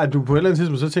tænker bare, at du på et eller andet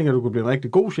tidspunkt, så tænker at du kunne blive en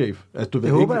rigtig god chef. Altså, du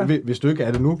ved ikke, hvis du ikke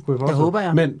er det nu, kunne jeg forestille mig. Det håber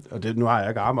jeg. Men, og nu har jeg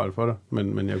ikke arbejdet for dig,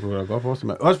 men jeg kunne da godt forestille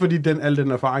mig. Også fordi al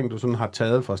den erfaring, du sådan har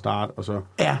taget fra start, og så...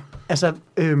 Ja, altså...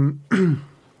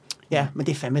 ja, men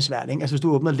det er fandme svært, ikke? Altså, hvis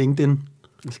du åbner LinkedIn,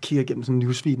 så kigger igennem sådan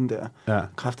newsfeeden der,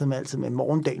 kræftet med altid med,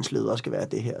 morgendagens leder skal være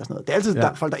det her og sådan noget. Det er altid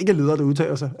der, folk, der ikke er ledere, der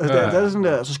udtaler sig. Altså, det er sådan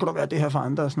der, så skal der være det her for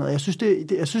andre og sådan noget.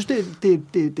 Jeg synes,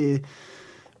 det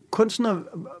kunsten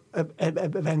at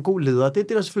være en god leder,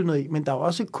 det er der selvfølgelig noget i, men der er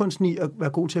også kunsten i at være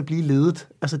god til at blive ledet.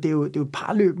 Altså, det er jo et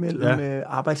parløb mellem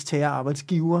arbejdstager og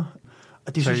arbejdsgiver.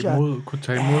 Og det synes jeg, kunne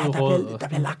tage imod råd. Der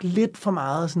bliver lagt lidt for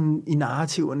meget sådan, i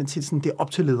narrativerne til sådan, det er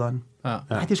op til lederen. Ja.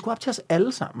 Nej, det er sgu op til os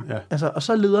alle sammen. Ja. Altså, og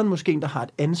så er lederen måske en, der har et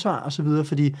ansvar og så videre,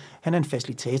 fordi han er en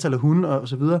facilitator eller hun og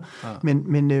så videre. Ja.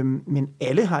 Men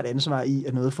alle har et ansvar i,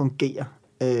 at noget fungerer.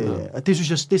 Og det synes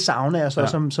jeg, det savner jeg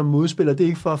så som modspiller. Det er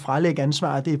ikke for at frelægge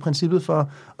ansvar, det er i princippet for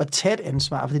at tage et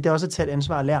ansvar, fordi det er også at tage et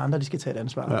ansvar og lære andre, de skal tage et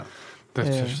ansvar. Ja. Det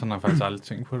synes jeg sådan, har jeg faktisk aldrig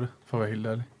tænkt på det, for at være helt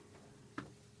ærlig.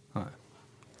 Nej.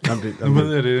 Nu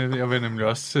ved jeg det. Jeg vil nemlig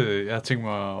også... Jeg har tænkt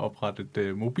mig at oprette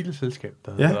et mobilselskab,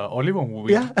 der hedder Oliver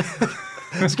Mobil. Ja.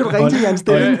 Skal du ringe til Jan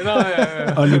Stilling? Jeg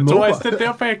tror også, det er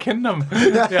derfor, jeg kender dem.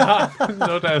 Jeg har,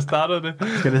 da jeg startede det.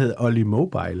 Skal det hedde Oli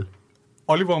Mobile?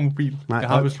 Oliver Mobil. Nej, jeg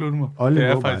har besluttet mig. Det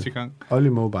er faktisk i gang. Oli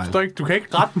Mobile. Du kan ikke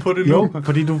rette på det nu. Jo,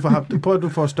 fordi du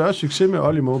får større succes med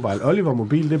Oli Mobile. Oliver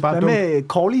Mobil, det er bare dumt. Hvad med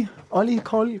Corley?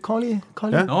 Corley?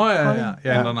 Ja. Nå, jeg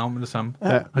ændrer navn med det samme.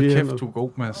 Ja. Og kæft, du er god,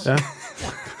 Mads. Ja.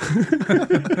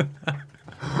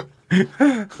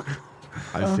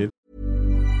 Ej, fedt.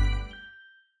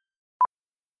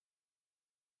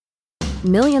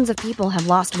 Millions of people have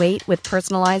lost weight with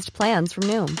personalized plans from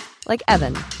Noom. Like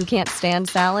Evan, who can't stand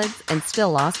salads and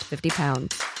still lost 50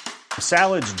 pounds.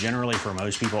 Salads generally for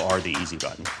most people are the easy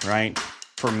button, right?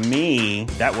 For me,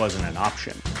 that wasn't an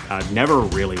option. I never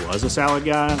really was a salad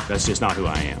guy. That's just not who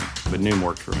I am. But Noom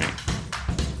worked for me.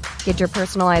 Get your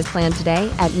personalized plan today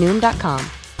at Noom.com.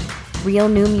 Real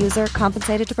Noom user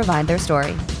compensated to provide their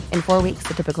story. In 4 weeks,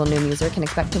 the typical Noom user can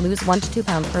expect to lose 1 to 2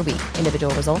 pounds per week.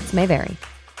 Individual results may vary.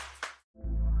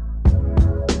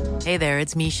 Hey there,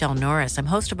 it's Michelle Norris. I'm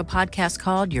host of a podcast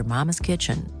called Your Mama's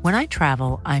Kitchen. When I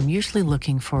travel, I'm usually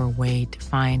looking for a way to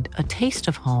find a taste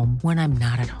of home when I'm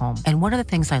not at home. And one of the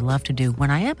things I love to do when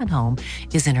I am at home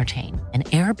is entertain. And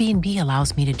Airbnb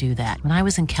allows me to do that. When I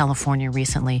was in California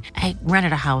recently, I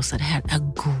rented a house that had a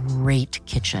great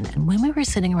kitchen. And when we were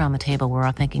sitting around the table, we were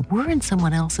all thinking, we're in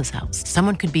someone else's house.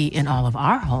 Someone could be in all of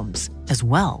our homes as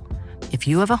well. If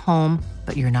you have a home,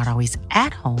 but you're not always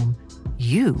at home,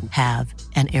 you have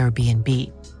an Airbnb.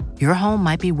 Your home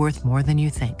might be worth more than you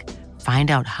think.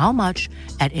 Find out how much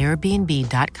at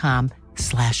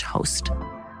airbnb.com/host.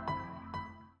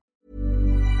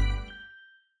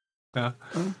 Ja.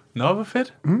 Nå, hvor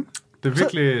fedt. Det er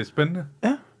virkelig spændende.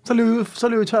 Ja, så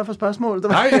løb vi tør for spørgsmål.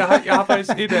 Nej, jeg har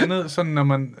faktisk et andet,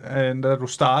 sådan da du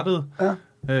startede. Ja.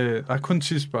 Der er kun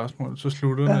 10 spørgsmål, så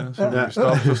slutter det. Så vi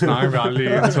stopper, så snakker vi aldrig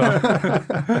igen. Så.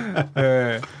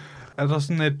 Er der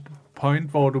sådan et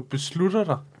point, hvor du beslutter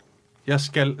dig, jeg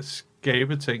skal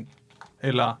skabe ting?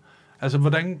 Eller, altså,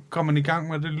 hvordan kommer man i gang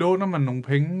med det? Låner man nogle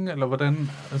penge? Eller hvordan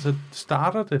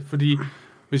starter det? Fordi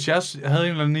hvis jeg havde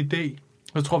en eller anden idé,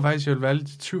 så tror jeg faktisk, jeg ville være lidt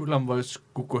i tvivl om, hvor jeg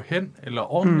skulle gå hen, eller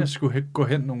om jeg skulle gå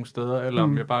hen nogle steder, eller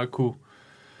om jeg bare kunne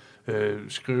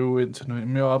skrive ind til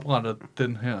noget. Jeg opretter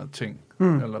den her ting.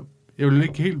 Eller, jeg vil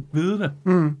ikke helt vide det.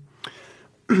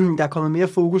 Der er kommet mere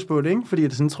fokus på det, ikke? Fordi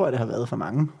det sådan tror jeg, det har været for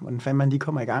mange. Hvordan fanden man lige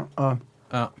kommer i gang. Og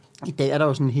i dag er der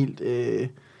jo sådan helt hvad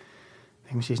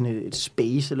kan man sige, sådan et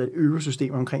space eller et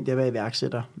økosystem omkring det at være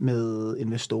iværksætter med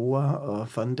investorer og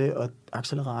fonde og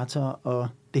acceleratorer og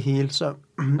det hele. Så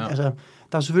altså,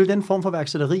 der er selvfølgelig den form for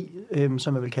iværksætteri,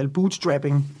 som jeg vil kalde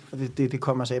bootstrapping. Det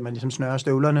kommer sig af, at man ligesom snører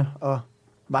støvlerne og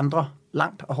vandrer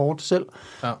langt og hårdt selv.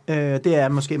 Ja. Det er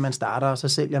måske, man starter, og så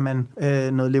sælger man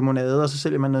noget limonade, og så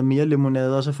sælger man noget mere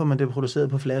limonade, og så får man det produceret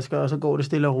på flasker, og så går det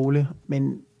stille og roligt.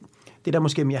 Men det, der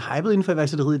måske er mere hypet inden for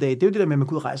iværksætteriet i dag, det er jo det der med, at man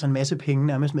kan ud og rejse en masse penge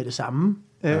nærmest med det samme.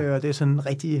 Og det er sådan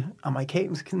rigtig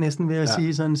amerikansk næsten, vil jeg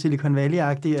sige, sådan Silicon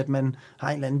Valley-agtigt, at man har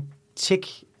en eller anden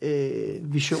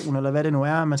tech-vision, eller hvad det nu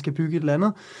er, man skal bygge et eller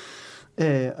andet.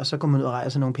 Og så går man ud og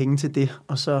rejser nogle penge til det,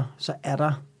 og så er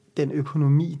der den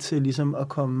økonomi til ligesom at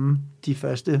komme de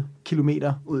første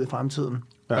kilometer ud i fremtiden.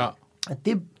 Ja.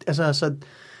 Det, altså, så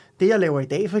det, jeg laver i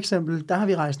dag for eksempel, der har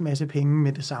vi rejst en masse penge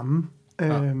med det samme.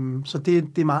 Så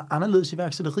det er meget anderledes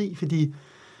iværksætteri, fordi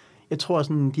jeg tror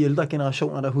sådan, de ældre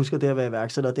generationer, der husker det at være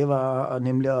iværksætter, det var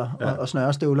nemlig at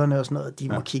snøre støvlerne og sådan noget. De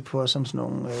må kigge på os som sådan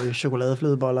nogle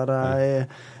chokoladeflødeboller,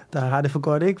 der har det for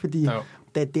godt, ikke? Fordi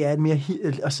det er et mere,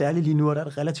 og særligt lige nu, er der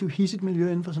et relativt hissigt miljø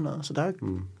inden for sådan noget. Så der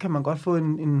kan man godt få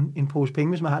en pose penge,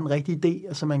 hvis man har en rigtig idé,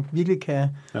 altså man virkelig kan...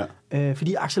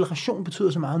 fordi acceleration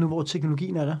betyder så meget nu, hvor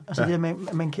teknologien er der. Altså det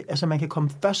at man kan komme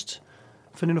først.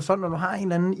 For når du har en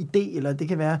eller anden idé, eller det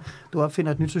kan være, du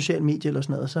opfinder et nyt socialt medie eller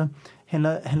sådan noget, så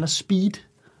handler speed,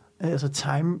 altså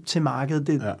time til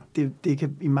markedet, det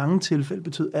kan i mange tilfælde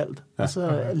betyde alt. Og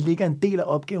så ligger en del af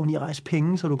opgaven i at rejse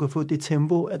penge, så du kan få det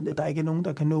tempo, at der ikke er nogen,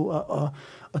 der kan nå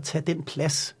at tage den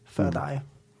plads før dig.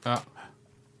 Ja.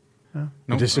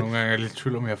 Nogle gange er jeg lidt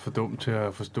tvivl om, jeg er for dum til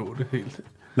at forstå det helt.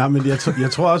 Nej, men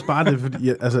jeg tror også bare, det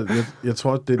fordi, jeg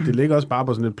tror, det ligger også bare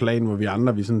på sådan et plan, hvor vi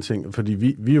andre, vi sådan tænker,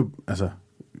 fordi vi jo, altså,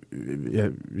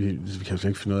 vi kan jo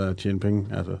ikke finde ud af at tjene penge,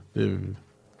 altså,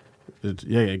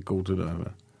 jeg er ikke god til det,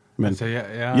 men altså,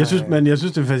 jeg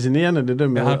synes, det er fascinerende, det der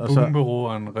med... Jeg har et bookingbureau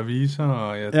og en revisor,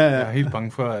 og jeg er helt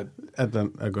bange for, at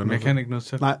den er godt. Men jeg kan ikke noget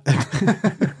selv. Nej.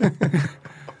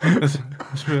 Altså,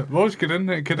 hvor skal den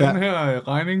her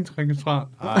regning trækkes fra?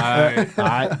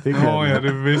 Nej, det kan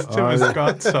det vidste jeg vist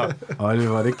godt, så.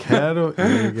 Oliver, det kan du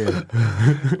ikke.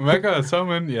 Hvad gør jeg så,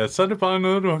 men? Ja, så er det bare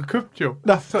noget, du har købt jo.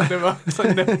 Nå. Så det var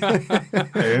sådan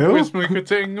der. Hvis man kan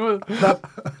tænke ud,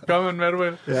 gør man, hvad du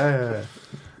vil.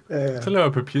 Ja. Så laver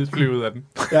jeg papirsfly ud af den.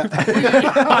 Ja.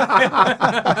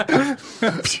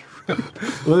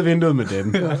 Ud af vinduet med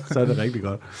den. Så er det rigtig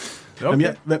godt. Okay.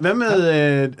 Jamen, hvad med,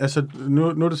 altså,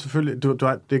 nu er det selvfølgelig, det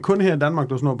er kun her i Danmark,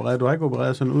 du har sådan opereret, du har ikke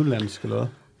opereret sådan udlandsk eller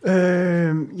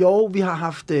hvad? Jo, vi har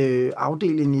haft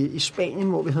afdeling i Spanien,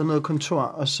 hvor vi havde noget kontor,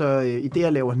 og så i det,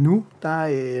 jeg laver nu, der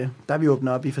er vi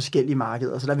åbnet op i forskellige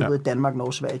markeder, så der er vi både i Danmark,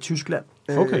 Norge, Sverige, Tyskland,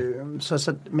 okay.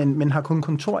 Men har kun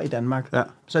kontor i Danmark. Ja.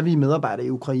 Så er vi medarbejdere i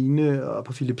Ukraine og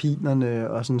på Filippinerne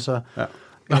og sådan så... Ja.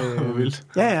 Vildt.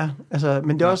 Ja. Altså,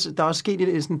 men der er også sket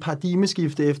et sådan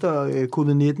paradigmeskifte efter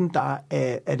covid-19, der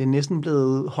er det næsten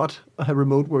blevet hot at have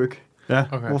remote work. Ja.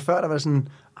 Okay. Hvor før der var sådan,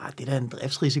 det er da en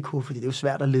driftsrisiko, fordi det er jo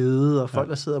svært at lede, og folk,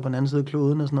 der sidder på den anden side af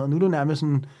kloden og sådan noget. Nu er det nærmest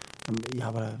sådan,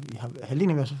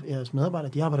 halvdelen af jeres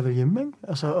medarbejdere, de arbejder vel hjemme, ikke?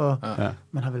 Altså, og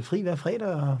man har vel fri hver fredag,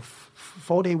 og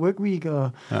 4-day work week,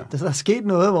 og der er sket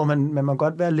noget, hvor man må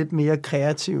godt være lidt mere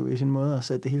kreativ i sin måde at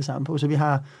sætte det hele sammen på. Så vi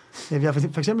har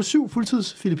for eksempel 7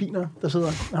 fuldtids filippinere, der sidder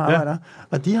og arbejder,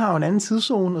 og de har jo en anden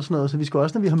tidszone og sådan noget, så vi skal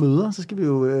også, når vi har møder, så skal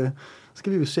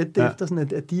vi jo sætte det efter, sådan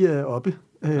at de er oppe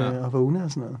og vågne og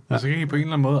sådan noget. Og så kan I på en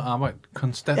eller anden måde arbejde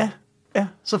konstant. Ja,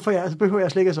 så behøver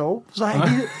jeg slet ikke at sove. Så har jeg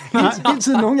hele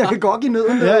tiden nogen, jeg kan gokke i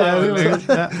nøden.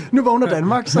 Ja. Nu vågner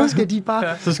Danmark, så skal de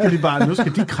bare... Nu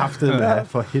skal de kraftedeme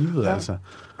for helvede, altså.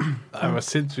 Ej, hvor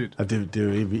sindssygt. Og det er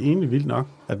jo egentlig vildt nok,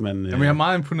 at man... Jamen, jeg er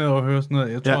meget imponeret over at høre sådan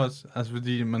noget. Jeg tror også, altså,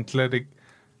 fordi man slet ikke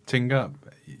tænker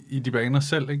i de baner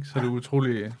selv, ikke? Så er det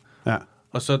utroligt... Ja.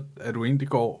 Og så er du egentlig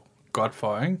går godt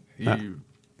for, ikke?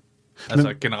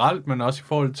 Altså generelt, men også i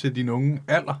forhold til din unge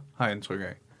alder, har jeg indtryk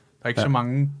af. Der er ikke så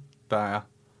mange... der er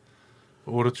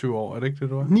 28 år, er det ikke det,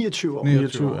 du er? 29 år.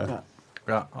 29 år.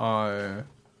 Ja, og...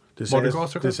 Det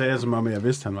sagde jeg som om, jeg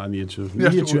vidste, han var 29.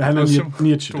 Han er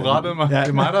 29. Du rettede mig. Ja, det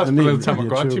er mig, der har spillet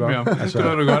Tamagotchi med ham. Altså, det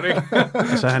ved du godt, ikke?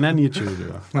 Altså, han er 29,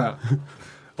 det var. Ja.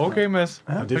 Okay, Mads.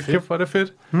 Ja, det er fedt. Hvor er det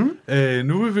fedt.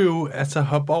 Nu vil vi jo altså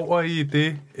hoppe over i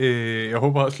det. Jeg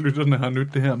håber også, lytterne har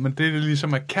nydt det her, men det er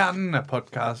ligesom af kernen af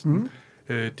podcasten.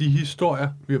 De historier,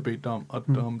 vi har bedt om, og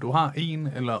om du har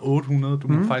 1 eller 800, du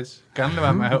må faktisk gerne lade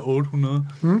være med at have 800,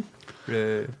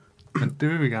 men det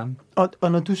vil vi gerne.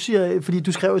 Og når du siger, fordi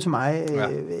du skrev til mig,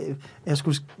 jeg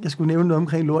skulle nævne noget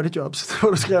omkring lortejobs, hvor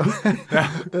du skrev,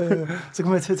 så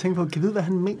kommer jeg til at tænke på, kan jeg vide, hvad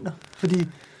han mener? Fordi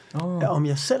om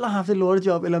jeg selv har haft et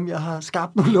lortejob, eller om jeg har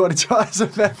skabt nogle lortejob, altså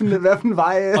hvad for en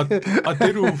vej... og det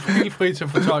er du helt fri til at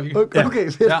fortolke.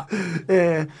 Okay, fedt.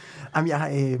 Ja.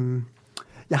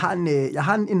 Jeg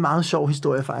har en meget sjov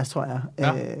historie faktisk, tror jeg.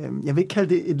 Ja. Jeg vil ikke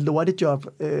kalde det et lortejob.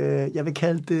 Jeg vil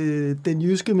kalde det den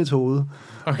jyske metode.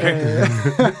 Okay.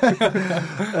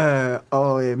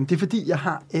 Og det er fordi, jeg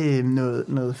har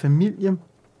noget familie,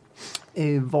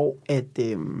 hvor at...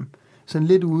 sådan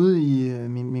lidt ude i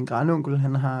min grandonkel,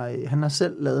 han har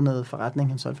selv lavet noget forretning,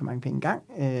 han solgte for mange penge engang.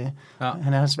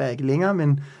 Han er desværre ikke længere,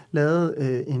 men lavet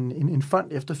en fond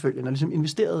efterfølgende, og ligesom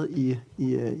investeret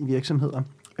i virksomheder.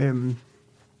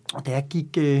 Og da jeg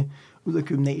gik ud af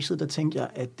gymnasiet, der tænkte jeg,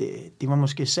 at det var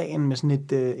måske sagen med sådan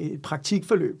et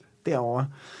praktikforløb derovre.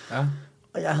 Ja.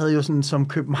 Og jeg havde jo sådan, som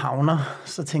københavner,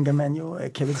 så tænker man jo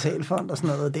kapitalfond og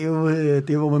sådan noget. Det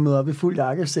er jo, hvor man møder op i fuld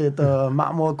jakkesæt og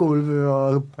marmorgulve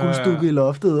og guldstukke i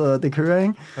loftet, og det kører,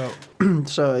 ikke?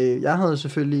 Så jeg havde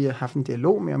selvfølgelig haft en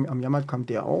dialog med, om jeg måtte komme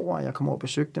derover, og jeg kom over og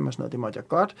besøgte dem og sådan noget. Det måtte jeg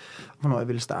godt, hvornår jeg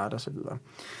ville starte og så videre.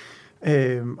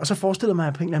 Og så forestillede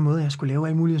mig på en eller anden måde, at jeg skulle lave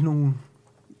alle mulige sådan nogle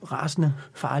rasende,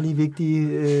 farlige,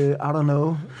 vigtige, I don't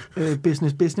know,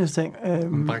 business ting.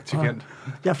 Praktikant.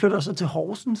 Jeg flytter så til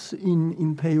Horsens i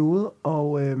en periode,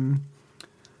 og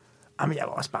jamen, jeg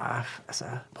var også bare, altså,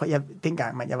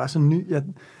 dengang jeg var så ny,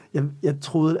 jeg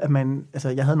troede,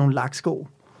 at jeg havde nogle laksko.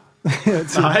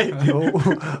 Nej. Jo,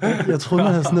 jeg troede,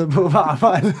 man havde sådan noget på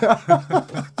arbejde.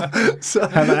 Så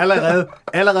han er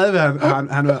allerede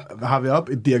har vi op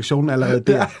i direktionen allerede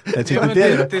der. Jeg tænker,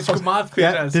 det er sgu meget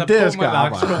fedt, altså. Det er det, jeg skal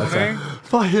arbejde. Altså.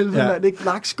 For helvede, mand. Ikke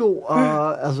laksko,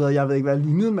 og altså, jeg ved ikke, hvad jeg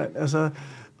lignede, mand. Altså,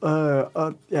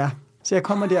 og ja... Så jeg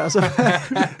kommer der, og så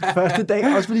første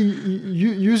dag, også fordi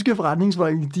jyske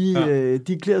forretningsfolk,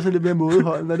 de klæder sig lidt mere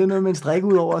mådeholden, og det er noget med en strik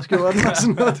ud over skjorten og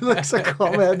sådan noget, så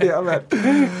kommer jeg der, mand.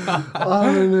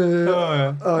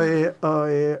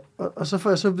 Og så får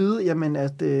jeg så at vide, jamen,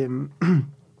 at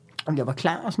om jeg var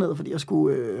klar og sådan noget, fordi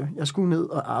jeg skulle ned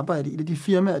og arbejde i et af de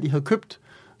firmaer, de havde købt,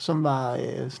 som var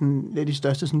sådan lidt af de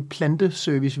største sådan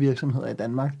planteservicevirksomheder i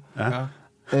Danmark. Ja.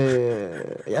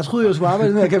 Jeg troede, jeg skulle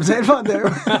arbejde i den her kapitalfond der jo.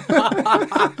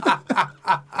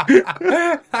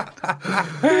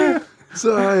 Så,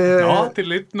 Nå, det er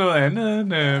lidt noget andet,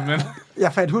 men...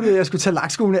 Jeg fandt hurtigt, at jeg skulle tage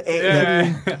lakskoene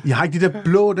af. Jeg har ikke de der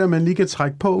blå der, man lige kan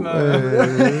trække på.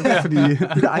 Fordi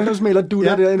de der ejendomsmæler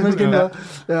dutter derinde, måske.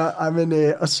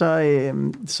 Og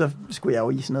så skulle jeg jo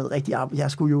i sådan noget rigtig arbejde.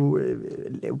 Jeg skulle jo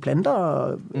lave planter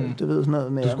og du ved sådan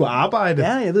noget med... Du skulle arbejde?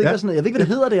 Ja, jeg ved ikke, hvad det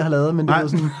hedder, det jeg har lavet, men det var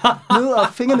sådan ned og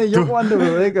fingrene i jorden, du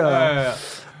ved ikke.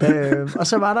 Og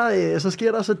så var der, så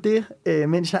sker der så det,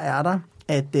 mens jeg er der,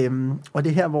 og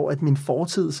det her, hvor at min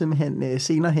fortid simpelthen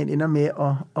senere hen ender med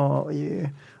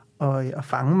at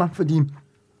fange mig, fordi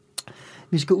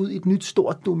vi skal ud i et nyt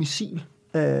stort domicil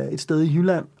et sted i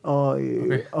Jylland,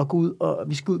 og gå ud, og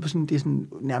vi skal ud på sådan, det er sådan,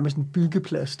 nærmest en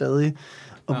byggeplads stadig,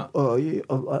 og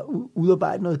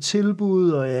udarbejde noget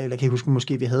tilbud, og jeg kan huske,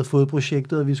 måske vi havde fået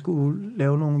projektet, og vi skulle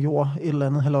lave nogle jord, et eller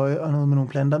andet halløj, og noget med nogle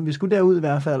planter, vi skulle derud i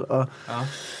hvert fald, og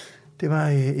det var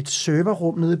et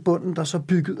serverrum nede i bunden, der så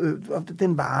byggede,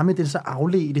 den varme, den så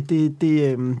afledte,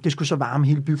 det skulle så varme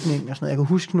hele bygningen og sådan noget. Jeg kan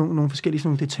huske nogle forskellige sådan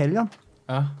nogle detaljer.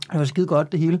 Ja. Det var skide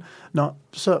godt, det hele. Nå,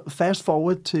 så fast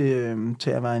forward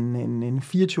til jeg var en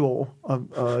 24 år,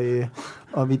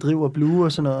 og vi driver Blue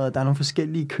og sådan noget, og der er nogle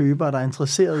forskellige købere, der er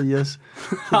interesseret i os.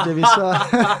 Så det vi så...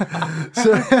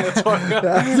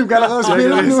 du kan allerede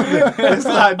spille nu.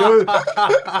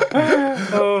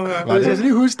 Jeg skal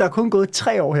lige huske, der er kun gået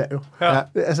 3 år her jo. Ja.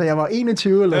 Altså, jeg var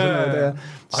 21 eller sådan noget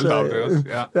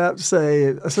der.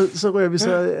 Så rører vi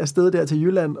så afsted der til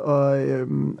Jylland,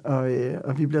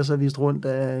 og vi bliver så vist rundt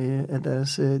af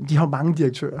deres... De har mange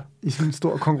direktører i sådan en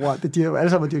stor konkurrent. De har jo alle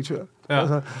sammen direktører.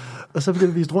 Ja. Og så bliver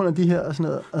vi vist rundt af de her og sådan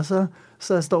noget. Og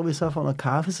så står vi så for noget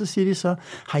kaffe, så siger de så,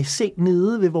 har I set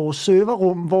nede ved vores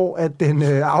serverrum, hvor at den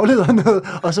afleder noget?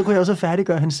 Og så kunne jeg også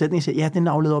færdiggøre hans sætning og sige, ja, den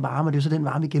afleder varme, og det er så den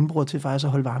varme, vi genbruger til faktisk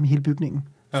at holde varme i hele bygningen,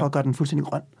 for at gøre den fuldstændig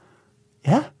grøn.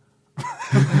 Ja.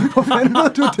 Hvor fanden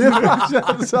ved du det?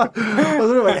 Og så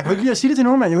jeg kunne ikke lige at sige det til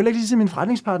nogen, mand. Jeg kunne ikke lige sige det til min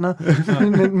forretningspartner.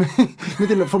 Men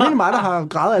det er formentlig mig, der har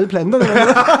gradet alle planterne.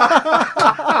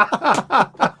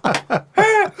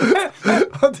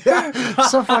 Og det er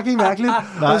så fucking mærkeligt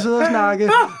at sidde og snakke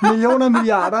millioner og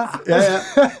milliarder. Ja.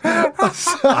 Og så...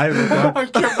 Ej, hvor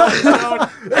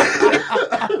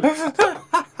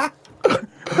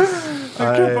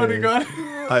godt.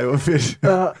 Ej, hvor fedt.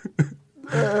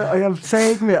 Og jeg sagde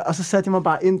ikke mere, og så satte jeg mig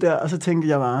bare ind der, og så tænkte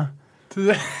jeg bare,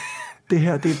 det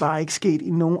her, det er bare ikke sket i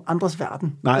nogen andres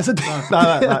verden. Nej, altså, det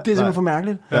er simpelthen for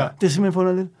mærkeligt. Ja. Det er simpelthen for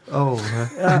underligt.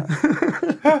 Ja.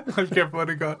 Hold kæft, hvor er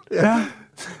det godt. Ja.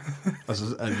 Og så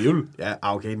alligevel,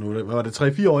 okay, nu hvad var det,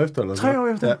 3-4 år efter? Eller 3 år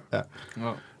efter. Ja.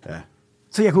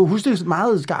 Så jeg kunne huske det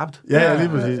meget skarpt. Ja, lige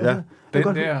præcis, ja. Den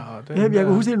der og den jeg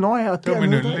kan huske det, når jeg... Det var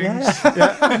min yndlings. Ja.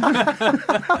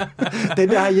 Den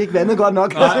der har I ikke vandet godt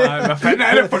nok. Nej, hvad fanden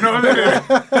er det for noget med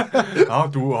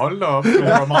det? Du holder op. Du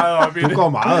går meget op i det. Du går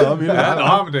meget op i det.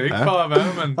 Ja, men det er ikke for at være,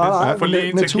 men det er for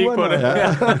lige til at kigge på det.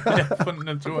 Ja, for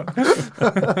naturen.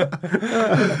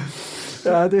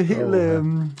 Ja, det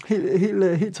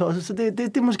er helt tosset. Så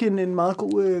det er måske en meget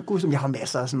god som jeg har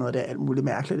masser af sådan noget der, alt muligt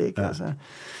mærkeligt, ikke? Ja. Altså.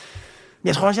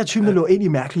 Jeg tror også, jeg er typen, der lå ind i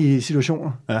mærkelige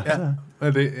situationer. Ja.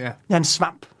 Altså, det, ja. Jeg er en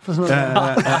svamp for sådan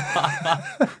noget.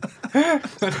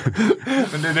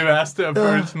 Men det er det værste af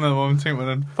følelsen, hvor man tænker,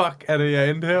 hvordan fuck er det, jeg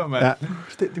endte her, mand? Ja.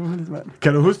 Det er muligt, mand.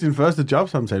 Kan du huske din første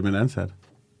jobsamtale med en ansat?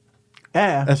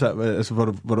 Ja. Altså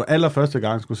hvor du allerførste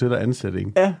gang skulle sidde og ansætte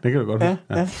en. Ja. Det kan du godt huske.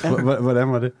 Ja.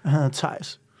 Hvordan var det? Han hedder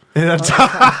Theis.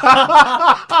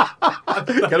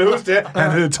 Kan du huske det?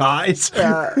 Han hed Theis.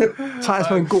 Ja, Theis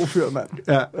var en god fyr, mand.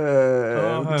 Ja.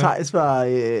 Theis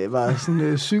var sådan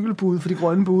en cykelbud for de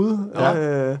grønne bude.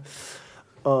 Ja.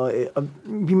 Og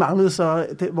vi manglede så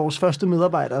vores første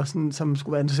medarbejder, sådan, som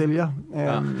skulle være en sælger.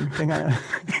 Dengang.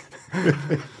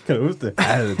 Kan du huske det?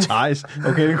 Ja, det er Theis.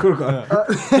 Okay, det kunne du godt.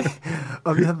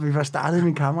 Og vi var startet i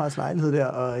min kammerats lejlighed der,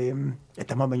 og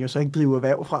der må man jo så ikke drive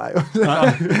erhverv fra, jo.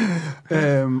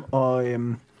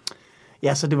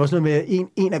 Så det var sådan noget med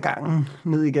en af gangen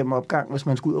ned igennem opgang, hvis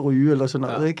man skulle ud og ryge eller sådan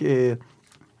noget, ikke?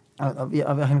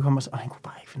 Og han kom og sagde, han kunne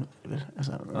bare ikke finde ud af det.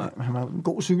 Altså, han var en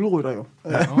god cykelrytter jo.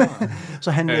 Ja.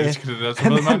 Så han, jeg elsker det der. Så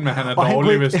ved man, at han er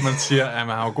dårlig, hvis man siger, at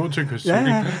man har jo god til at køre cykel.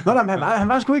 Ja. Nå, han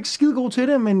var sgu ikke skide god til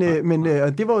det, men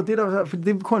det var jo det, der var, for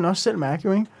det kunne han også selv mærke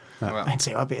jo, ikke? Ja. Han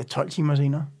sagde op 12 timer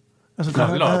senere. Altså,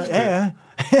 ja.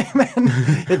 Men,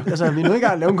 altså, vi er nu ikke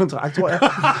engang at lave en kontrakt, tror jeg.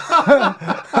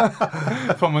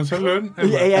 Får man så løn?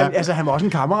 Ja, altså, han var også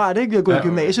en kammerat, ikke? Vi har gået i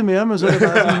gymnasiet med ham, og så er det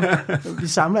bare sådan, vi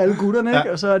samler alle gutterne,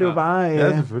 ikke? Og så er det jo bare...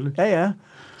 ja, selvfølgelig. Ja.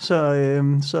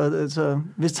 Så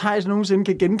hvis Theis nogensinde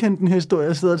kan genkende den historie,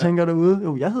 jeg sidder og tænker derude,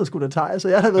 jo, jeg hedder sgu da Theis, så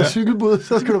jeg havde været cykelbud,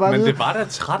 så skulle du bare vide. Men det var da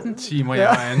 13 timer, jeg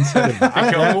var ansat. Det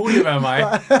kan umuligt være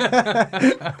mig.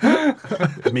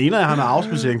 Jeg mener, at han har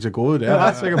afspacering til gode, det er jeg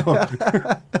ret sikker på.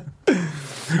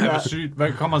 Det var sygt.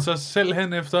 Hvad kommer så selv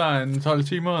hen efter en 12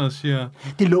 timer og siger...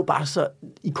 Det lå bare så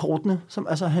i kortene, som,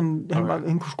 altså han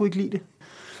kunne sgu ikke lide det.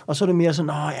 Og så er det mere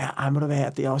sådan, må det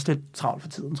være, det er også lidt travlt for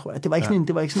tiden, tror jeg. Det var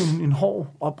ikke sådan en hård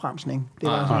opbremsning. Det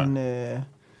var sådan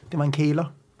det var en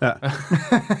kæler. Ja.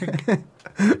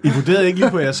 I vurderede ikke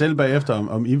lige på jer selv bagefter,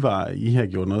 om I har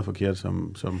gjort noget forkert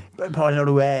som... Paul, når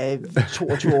du er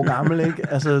 22 år gammel,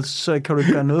 ikke? Altså, så kan du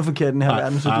ikke gøre noget forkert i den her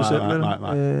verden, så du selv vil.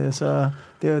 Nej. Så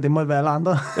det må være alle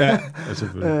andre. Ja,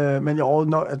 selvfølgelig. Men jo,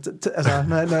 når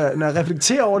jeg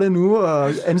reflekterer over det nu,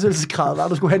 og ansættelseskravet var,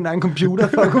 at du skulle have en egen computer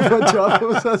for at kunne få et job,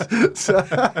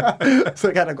 så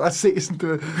kan jeg da godt se,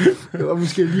 sådan, det var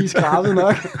måske lige skrabet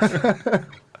nok.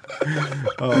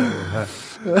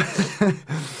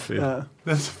 Ja. Det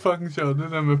er så fucking sjovt, det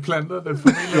der med planter, det er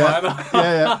familie mig, der har.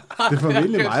 Ja, det er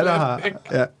familie mig, der har.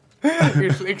 Ja. Jeg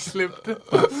kan slet ikke slippe det.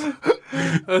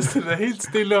 Altså, det er helt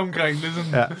stille omkring det.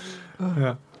 Sådan.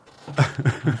 Ja.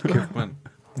 Kæft, mand.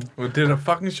 Og det er da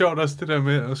fucking sjovt også, det der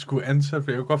med at skulle ansætte,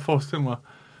 for jeg kan godt forestille mig,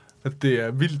 at det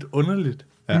er vildt underligt.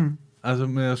 Ja. Altså,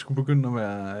 med at skulle begynde at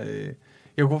være...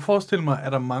 Jeg kunne forestille mig,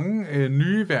 at der er mange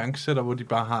nye iværksættere, hvor de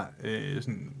bare har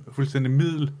sådan fuldstændig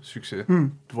middelsucces,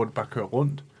 hvor de bare kører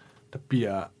rundt, der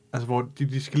bliver, altså hvor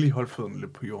de skal lige holde fødderne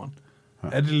lidt på jorden. Ja.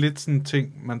 Er det lidt sådan en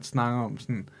ting, man snakker om,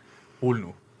 sådan, rolig nu?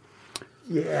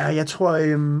 Ja, jeg tror,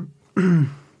 det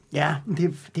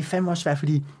er fandme også svært,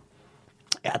 fordi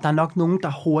der er nok nogen, der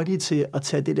er hurtige til at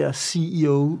tage det der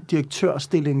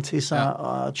CEO-direktørstilling til sig,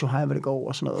 og tjohej, hvad det går,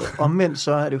 og sådan noget. Omvendt,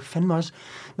 så er det jo fandme også,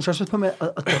 man skal også være på med at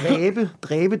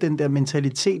dræbe den der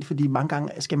mentalitet, fordi mange gange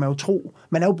skal man jo tro,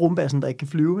 man er jo brumbassen, der ikke kan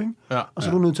flyve, ikke? Ja, og så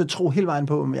er du nødt til at tro hele vejen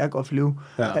på, om jeg kan godt flyve,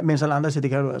 mens alle andre siger, det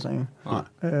kan du altså ikke.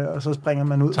 Og så springer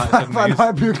man ud fra en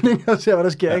høj bygning og ser, hvad der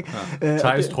sker, ikke?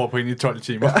 Theis tror på ind i 12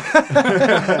 timer.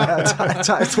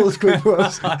 Theis troede sgu ikke på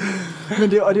os.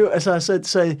 Men det er jo,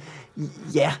 altså,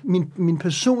 min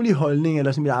personlige holdning,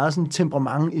 eller mit eget sådan,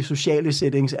 temperament i sociale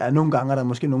settings, er nogle gange, der er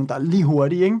måske nogen, der er lige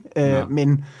hurtige, ikke?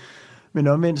 Men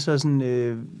omvendt, så sådan,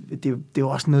 det er jo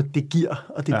også noget, det giver,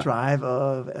 og det drive,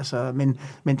 og, altså,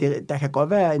 men der kan godt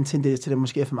være en tendens til, at der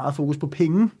måske er for meget fokus på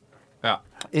penge. Ja.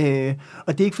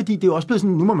 Og det er ikke fordi, det er jo også blevet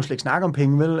sådan, nu må man slet ikke snakke om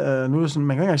penge, vel? Nu er det sådan,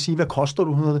 man kan ikke engang sige, hvad koster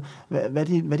du?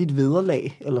 Hvad er dit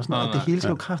vederlag? Eller sådan noget. Det hele skal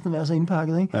jo kraften være så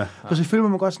indpakket, ikke? Ja. Så selvfølgelig må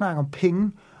man godt snakke om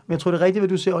penge, men jeg tror, det er rigtigt, hvad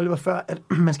du siger, Oliver, før, at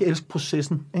man skal elske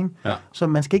processen, ikke? Ja. Så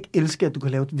man skal ikke elske, at du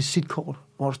kan lave et visitkort,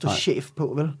 hvor der står chef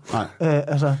på, vel? Nej.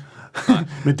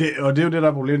 Men det er jo det, der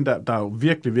er problemet. Der er jo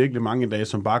virkelig, virkelig mange i dag,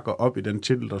 som bare går op i den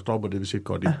titel, der står på det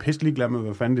visitkort. De er pisse ligeglade med,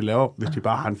 hvad fanden de laver, hvis de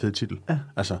bare har en fed titel. Ja.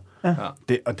 Altså,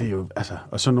 det er jo, altså,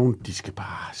 og så nogen, de skal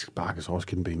bare sparkes over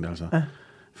skinbenene, altså. Ja.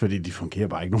 Fordi de fungerer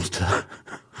bare ikke nogen steder.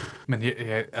 Men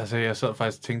jeg sad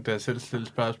faktisk og tænkte, da jeg selv stillede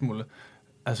spørgsmålet,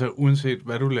 Altså uanset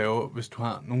hvad du laver, hvis du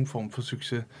har nogen form for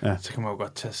succes, så kan man jo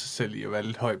godt tage sig selv i at være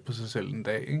lidt høj på sig selv en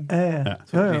dag, ikke? Ja.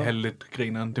 Så blive have lidt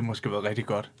grineren, det måske været rigtig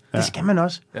godt. Det skal man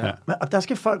også. Ja. Og der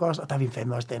skal folk også, og der er vi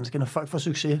fandme også danske, når folk får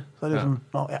succes, så er det sådan,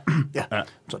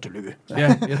 så tillykke.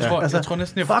 Ja, jeg tror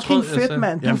næsten, jeg fucking fedt,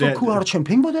 mand. Har du tjent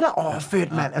penge på det der?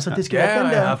 Fedt, mand. Altså, det skal være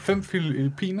den der. Jeg har 5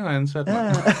 filipiner ansat.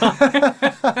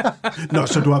 Nå,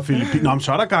 så du har filipiner. Nå,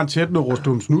 så er der garanteret noget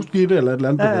Rostum Snuskidte eller et eller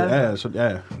andet.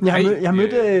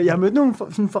 Jeg har mødt nogle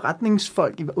sådan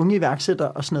forretningsfolk, unge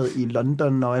iværksættere og sådan noget i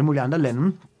London og alle mulige andre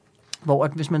lande, hvor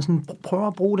at hvis man sådan prøver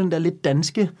at bruge den der lidt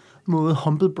danske måde,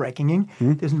 humble bragging, ikke?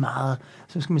 Det er sådan meget,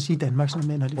 så skal man sige i Danmark, sådan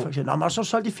med, når de folk siger, nå, men så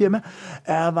solgte de firma,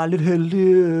 var lidt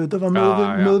heldig, der var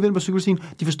medvind på cykelstien.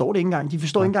 De forstår det ikke engang. De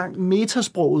forstår ikke engang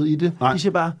metasproget i det. De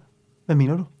siger bare, hvad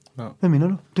mener du? Ja. Hvad mener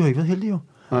du? Du har ikke været heldig jo.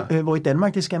 Hvor i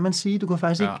Danmark, det skal man sige, du kan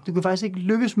faktisk ikke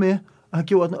lykkes med at have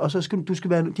gjort det, og så skal du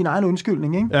være din egen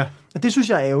undskyldning, ikke? Ja. Og det synes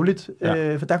jeg er ærgerligt,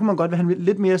 for der kunne man godt have en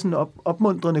lidt mere sådan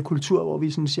opmuntrende kultur, hvor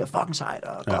vi sådan siger, fucking sejt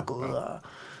og godt gået.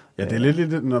 Ja, det er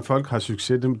lidt, når folk har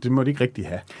succes, det må de ikke rigtig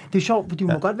have. Det er sjovt, for du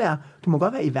må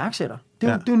godt være iværksætter. Det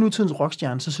er jo nutidens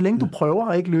rockstjerne, så længe du prøver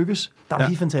og ikke lykkes, der er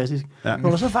det fantastisk. Ja.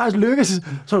 Når du så faktisk lykkes,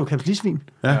 så er du kapitalistvin.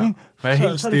 Ja. Vær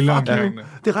helt stille omkring det.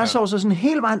 Det er ret sjovt, så sådan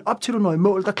hele vejen op til du når i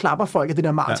mål, der klapper folk af det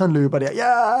der maratonløber der.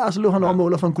 Ja, og så løber han over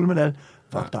mål og får en guldmedalje.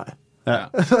 Fuck dig.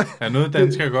 Ja, noget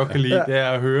danskere godt kan lide, det er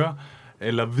at høre,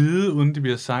 eller vide, uden det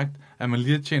bliver sagt, at man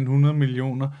lige har tjent 100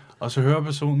 millioner, og så hører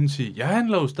personen sige, jeg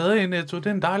handler jo stadig i Netto, det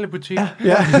er en dejlig butik. Ja.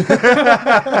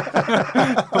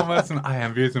 Og man er sådan,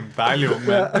 han bliver sådan en dejlig ung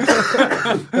mand.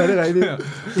 Ja, det er rigtigt.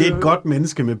 Det er et godt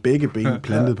menneske med begge ben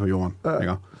plantet på jorden.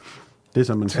 Ikke? Det er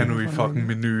som man siger. Tag nu i fucking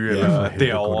menu, eller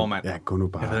derovre, mand. Ja, gå nu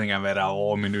bare. Jeg ved ikke engang, hvad der er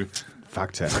over menu.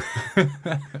 Fakta.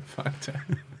 Fakta.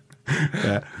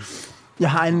 Ja. Jeg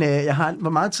har hvor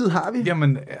meget tid har vi?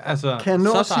 Jamen, altså, kan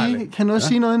jeg nå at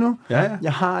sige noget nu? Ja.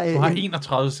 Jeg har, du har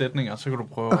 31 sætninger, så kan du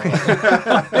prøve okay.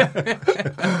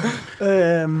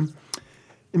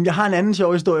 Jeg har en anden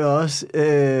sjov historie også,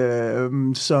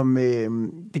 som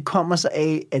det kommer sig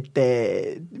af, at da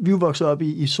vi voksede op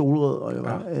i Solrød,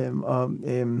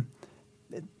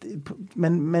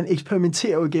 man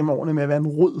eksperimenterer jo igennem årene med at være en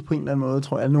rød på en eller anden måde,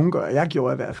 tror jeg. Nogen gør, jeg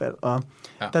gjorde i hvert fald. Og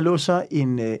der lå så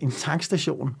en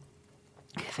tankstation.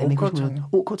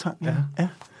 OK-tank, ja.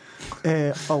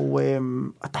 Og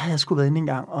der havde jeg sgu været inde en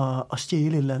gang og stjæle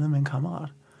et eller andet med en kammerat.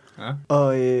 Ja.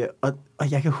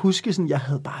 Og jeg kan huske, sådan, jeg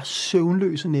havde bare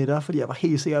søvnløse nætter, fordi jeg var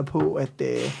helt sikker på, at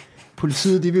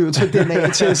politiet, de vil jo tage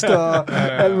DNA-test og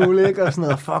alt muligt, ikke? Og sådan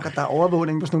noget. Fuck, og der er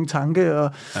overvågning på sådan nogle tanke.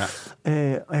 Og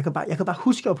jeg kan bare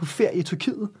huske, at jeg var på ferie i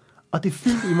Tyrkiet, og det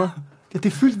fyldte i mig.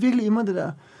 Det fyldte virkelig i mig, det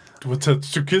der. Du har taget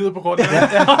Tyrkiet på grund af det?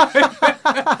 Ja.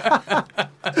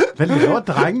 Hvad laver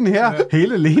drengen her?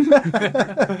 Hele alene?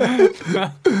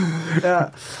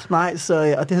 Nej,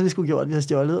 så, og det havde vi sgu gjort, vi havde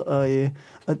stjålet, og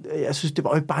jeg synes, det var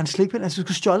jo ikke bare en slikpind, altså, vi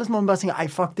skulle stjålet, så må man bare tænke, ej,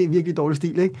 fuck, det er virkelig dårlig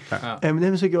stil, ikke? Men det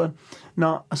har vi så gjort.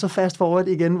 Og så fast forward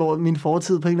igen, hvor min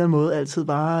fortid på en eller anden måde altid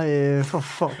bare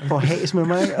får has med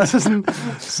mig, ikke? Altså sådan,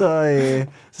 så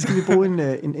skal vi bruge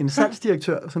en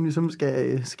salgsdirektør, som ligesom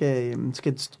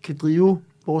skal drive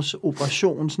vores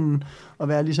operation sådan, og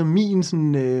være ligesom min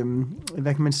sådan,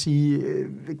 hvad kan man sige,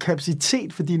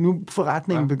 kapacitet, fordi nu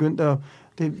forretningen begyndt at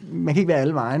man kan ikke være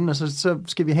alle vejen, og så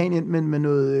skal vi have en ind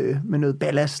med noget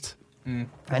ballast.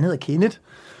 Han hedder Kenneth,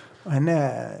 og han er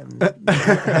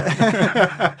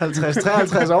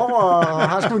 50-53 år, og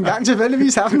har sgu engang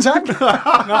tilfældigvis haft en tank.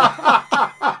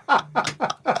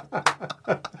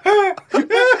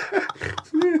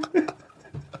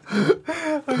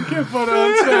 Okay, for det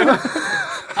åndssvagt.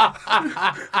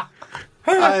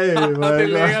 Ej, det er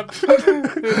lækkert.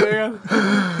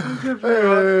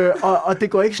 Og det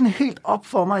går ikke sådan helt op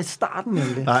for mig i starten,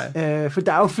 for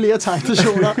der er jo flere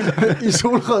tankstationer i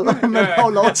Solrød, og man har jo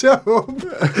lov til at håbe,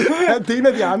 at det er en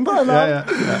af de andre, eller?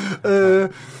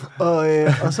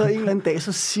 Og så en eller anden dag,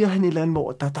 så siger han et eller andet,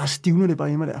 hvor der stivner det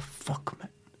bare i mig der. Fuck,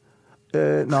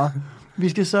 mand. Vi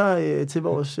skal så til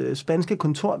vores spanske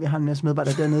kontor. Vi har en masse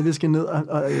medarbejdere dernede, vi skal ned,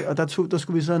 og der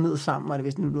skulle vi så ned sammen, og det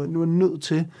vidste, nu er nødt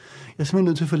til. Jeg er simpelthen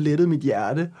nødt til at få lettet mit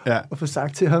hjerte, og få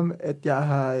sagt til ham, at jeg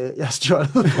har stjålet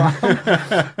fra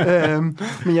ham.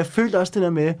 Men jeg følte også det der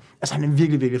med, altså han er en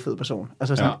virkelig, virkelig fed person.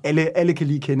 Altså sådan, alle kan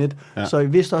lide Kenneth. Så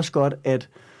jeg vidste også godt, at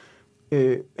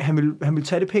han ville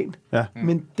tage det pænt.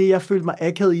 Men det, jeg følte mig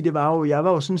akavet i, det var jo, jeg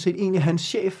var jo sådan set egentlig hans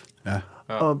chef.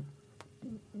 Og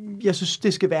jeg synes,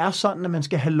 det skal være sådan, at man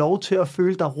skal have lov til at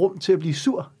føle, der er rum til at blive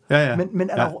sur. Men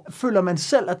føler man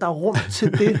selv, at der er rum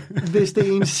til det, hvis det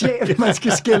er en chef, man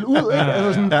skal skælde ud, ikke?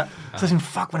 Altså sådan, så sådan,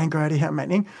 fuck, hvordan gør jeg det her,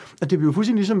 mand, ikke? Og det blev jo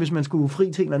fuldstændig ligesom, hvis man skulle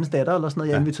fri til en eller anden datter, eller sådan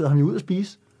noget. Jeg inviterede ham jo ud at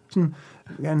spise. Sådan,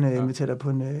 jeg vil gerne invitere dig på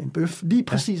en bøf, lige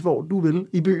præcis hvor du vil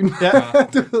i byen. Ja.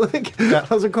 Du ved ikke? Ja.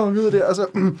 Og så kommer vi ud der, og så...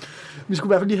 vi skulle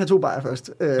i hvert fald lige have 2 bajer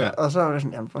først. Og så var det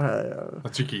sådan, jamen...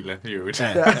 Og tequila, i øvrigt.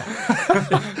 Ja.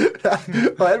 Ja,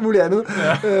 og alt muligt andet.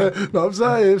 Ja.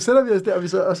 Så sætter vi os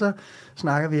der, og så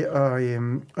snakker vi,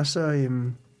 og så...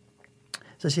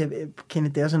 Så siger jeg,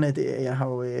 Kenneth, det er sådan, at jeg har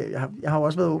jo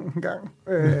også været ung en gang,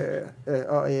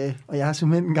 og jeg har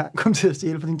simpelthen en gang kommet til at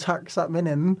stjæle på din tank sammen med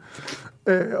en anden,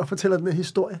 og fortæller den her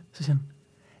historie. Så siger han,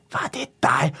 var det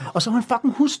dig? Og så var han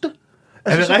fucking huske det.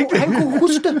 Altså, er det rigtigt? Han kunne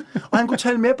huske det, og han kunne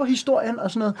tale med på historien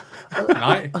og sådan noget.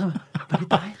 Nej. Og så, var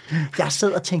det dig? Jeg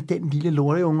sad og tænkte, den lille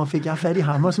lorteunge, og fik jeg fat i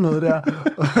ham og sådan noget der.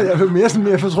 Og jeg blev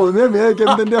mere fortroet mere og mere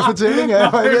igennem den der fortælling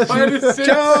af.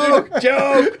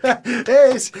 Joke!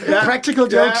 Hey, practical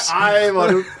jokes. Ja, hvor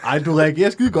du... Ej, du reagerer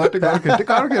skide godt, det gør du,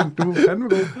 Ken. Du er fandme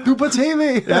god. Du er på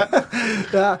tv!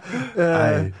 Ja.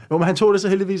 Jo, men han tog det så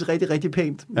heldigvis rigtig, rigtig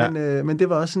pænt. Men det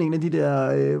var også sådan en af de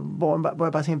der, hvor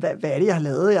jeg bare tænkte, hvad er det, jeg har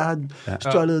lavet? Jeg har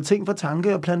stjålet ting fra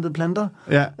tanke og plantet planter.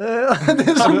 Ja. Det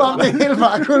er som om, det hele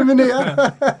bare kulminerer.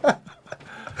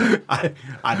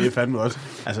 Ej, det er fandme også.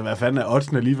 Altså, hvad fanden er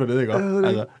oddsene lige for det, ikke?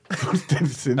 Altså,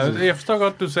 fuldstændig sindssygt. Altså, jeg forstår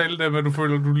godt, du sagde det der, men du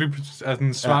føler, du lige er sådan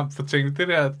en svamp for ting. Det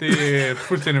der, det er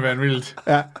fuldstændig vanvittigt.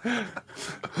 Ja.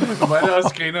 Og hvor er det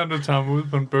også griner, når du tager ham ud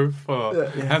på en bøf, og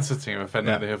han så tænker, hvad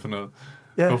fanden er det her for noget?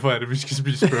 Ja. Hvorfor er det, vi skal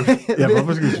spise bøf?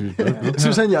 Hvorfor skal vi spise bøf? Jeg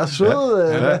synes, jeg er sød.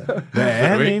 Hvad er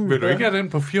han egentlig? Vil du ikke have den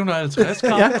på 450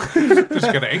 gram? Du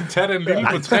skal da ikke tage den lille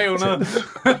på 300.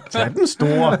 Tag den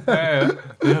store. Ja.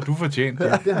 Det har du fortjent.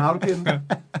 Ja, det har du kendt.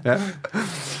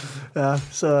 Ja,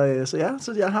 så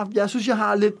jeg synes, jeg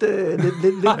har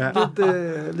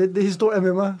lidt historie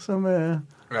med mig, som... Ja,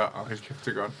 det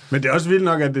er godt. Men det er også vildt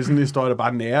nok, at det er sådan en historie, der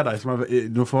bare nærer dig.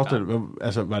 Nu forestiller dig,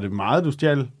 altså, var det meget, du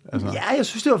stjal? Altså. Ja, jeg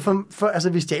synes, det var for altså,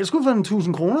 vi stjal sgu for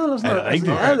 1.000 kroner eller sådan noget. Er det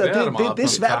rigtigt? Altså, det er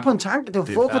svært på en tank. Det er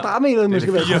få kvadratmeter, man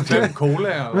skal være... Det er 4-5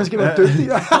 colaer. Man skal være dygtig.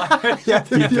 Ja,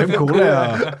 4-5 colaer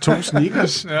og 2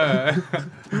 sneakers. Ja.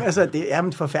 Altså, det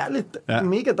er forfærdeligt.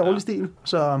 Mega dårlig stil.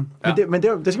 Så, men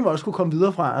det skal man også kunne komme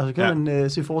videre fra. Altså, kan man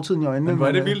se fortiden i øjnene. Men hvor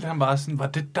er det vildt, han bare sådan, var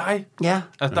det dig? Ja.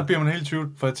 Altså, der bliver man helt tvivl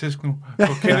for at tæsk nu.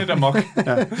 Kenneth amok.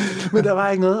 Men der var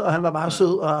ikke noget, og han var bare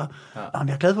sød, og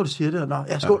jeg er glad for, at du siger det, og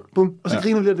skål, bum, og så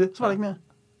griner vi lidt af det, så var der ikke mere.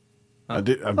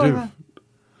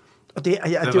 Og det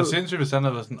var sindssygt, hvis han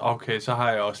havde været sådan, okay, så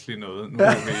har jeg også lige noget, nu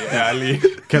er vi ærlige.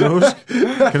 Kan du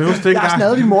huske det jeg har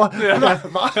snadet din mor.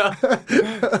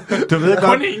 Du ved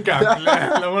godt. Kun én gang,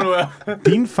 lad mig nu være.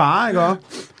 Din far, ikke også?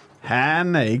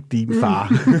 Han er ikke din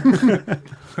far.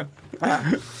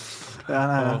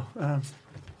 Ja.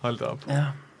 Hold da op. Ja.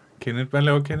 Kenneth, hvad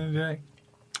laver Kenneth i dag?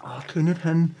 Kenneth,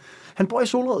 han bor i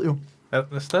Solrød jo. Er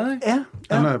der stadig? Ja.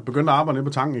 Han er begyndt at arbejde nede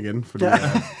på tanken igen, fordi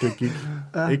det gik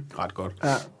ikke ret godt.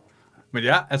 Ja. Men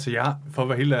jeg, for at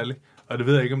være helt ærlig, og det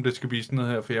ved jeg ikke, om det skal blive sådan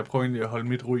noget her, for jeg prøver egentlig at holde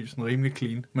mit ryg sådan rimelig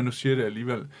clean, men nu siger jeg det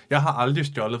alligevel. Jeg har aldrig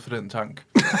stjålet for den tank.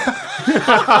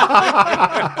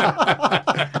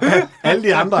 Alle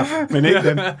de andre, men ikke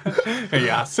den.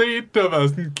 Jeg har set, der har været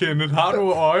sådan, Kenneth, har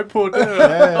du øje på det?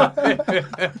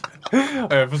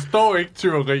 Og jeg forstår ikke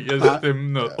tyveri, jeg synes, det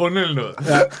er noget underligt noget.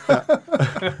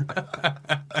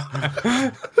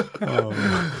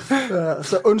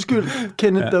 Så undskyld,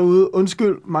 Kenneth derude.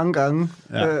 Undskyld mange gange.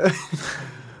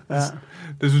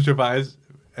 Det synes jeg faktisk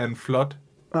er en flot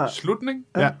slutning.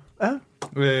 Ja.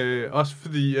 Også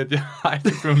fordi, at jeg har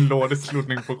ikke blevet en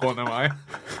lorteslutning på grund af mig.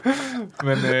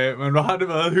 Men nu har det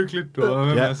været hyggeligt. Du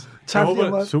har Mads. Tak,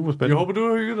 super spændende. Jeg håber, du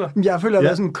har hygget dig. Jeg føler, at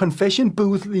jeg er sådan en confession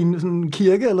booth i en sådan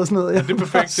kirke eller sådan noget. Ja, det er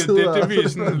perfekt. Det er det, vi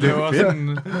sådan laver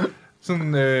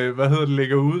sådan,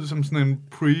 lægger ud som sådan en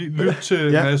lyt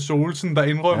til Mads Olsen, der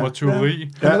indrømmer teori.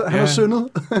 Han har syndet.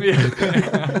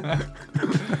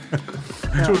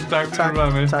 Tusind tak, fordi du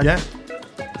var med. Tak. Ja.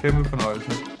 Kæmpe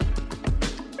fornøjelse.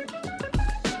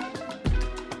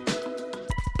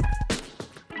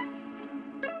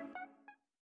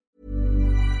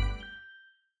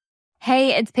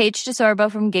 Hey, it's Paige DeSorbo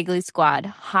from Giggly Squad.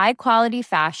 High quality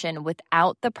fashion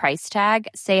without the price tag.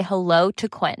 Say hello to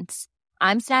Quince.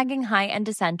 I'm snagging high-end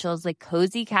essentials like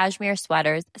cozy cashmere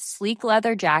sweaters, sleek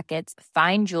leather jackets,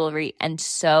 fine jewelry, and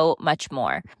so much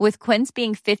more. With Quince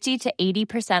being 50 to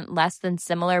 80% less than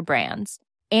similar brands.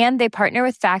 And they partner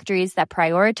with factories that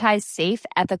prioritize safe,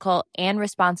 ethical, and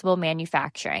responsible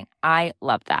manufacturing. I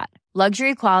love that.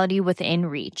 Luxury quality within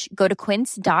reach. Go to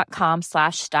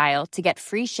quince.com/style to get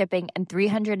free shipping and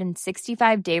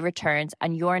 365-day returns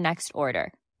on your next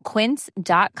order.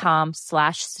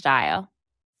 Quince.com/style.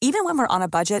 Even when we're on a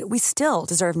budget, we still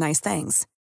deserve nice things.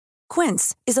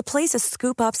 Quince is a place to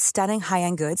scoop up stunning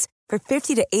high-end goods for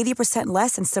 50 to 80%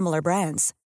 less than similar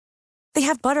brands. They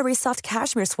have buttery soft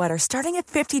cashmere sweaters starting at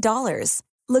 $50,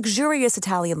 luxurious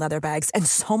Italian leather bags, and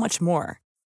so much more.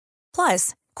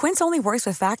 Plus, Quince only works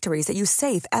with factories that use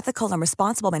safe, ethical, and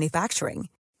responsible manufacturing.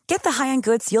 Get the high-end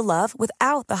goods you'll love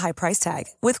without the high price tag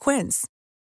with Quince.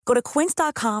 Go to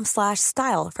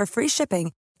quince.com/style for free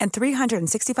shipping and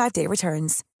 365-day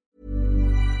returns.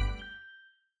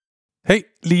 Hey,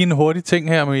 lige en hurtig ting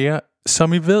her med jer.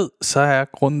 Som I ved, så er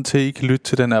grunden til, at I kan lytte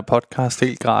til den her podcast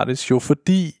helt gratis, jo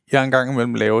fordi jeg engang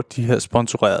imellem laver de her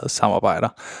sponsorerede samarbejder.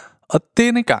 Og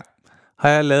denne gang har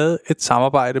jeg lavet et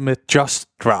samarbejde med Just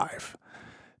Drive.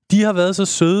 De har været så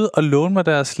søde at låne mig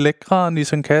deres lækre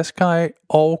Nissan Qashqai,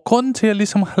 og grunden til, at jeg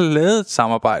ligesom har lavet et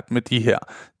samarbejde med de her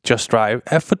Just Drive,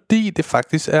 er fordi det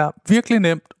faktisk er virkelig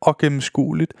nemt og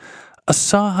gennemskueligt. Og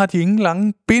så har de ingen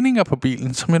lange bindinger på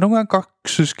bilen, som jeg nogle gange godt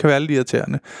synes kan være lidt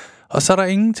irriterende. Og så er der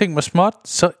ingenting med småt,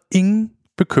 så ingen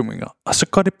bekymringer. Og så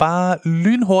går det bare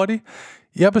lynhurtigt.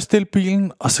 Jeg bestilte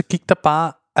bilen, og så gik der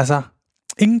bare,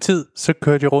 ingen tid, så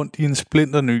kørte jeg rundt i en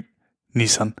splinterny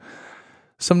Nissan.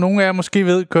 Som nogle af jer måske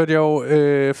ved, kørte jeg jo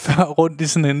før rundt i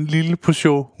sådan en lille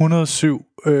Peugeot 107.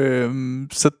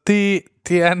 Så det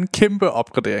er en kæmpe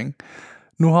opgradering.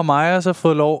 Nu har Maja så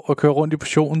fået lov at køre rundt i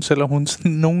Peugeoten, selvom hun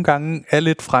nogle gange er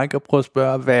lidt fræk og prøver at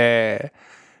spørge, hvad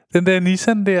den der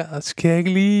Nissan der, skal jeg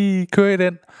ikke lige køre i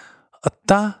den? Og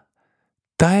der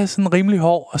er jeg sådan rimelig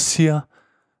hård og siger,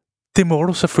 det må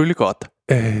du selvfølgelig godt,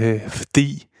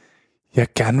 fordi jeg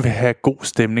gerne vil have god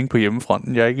stemning på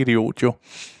hjemmefronten. Jeg er ikke idiot jo.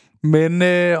 Men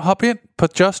hop ind på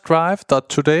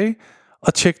justdrive.today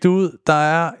og tjek det ud. Der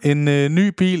er en ny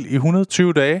bil i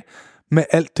 120 dage med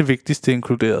alt det vigtigste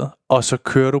inkluderet. Og så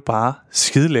kører du bare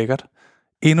skide lækkert.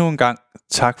 Endnu en gang,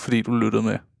 tak fordi du lyttede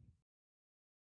med.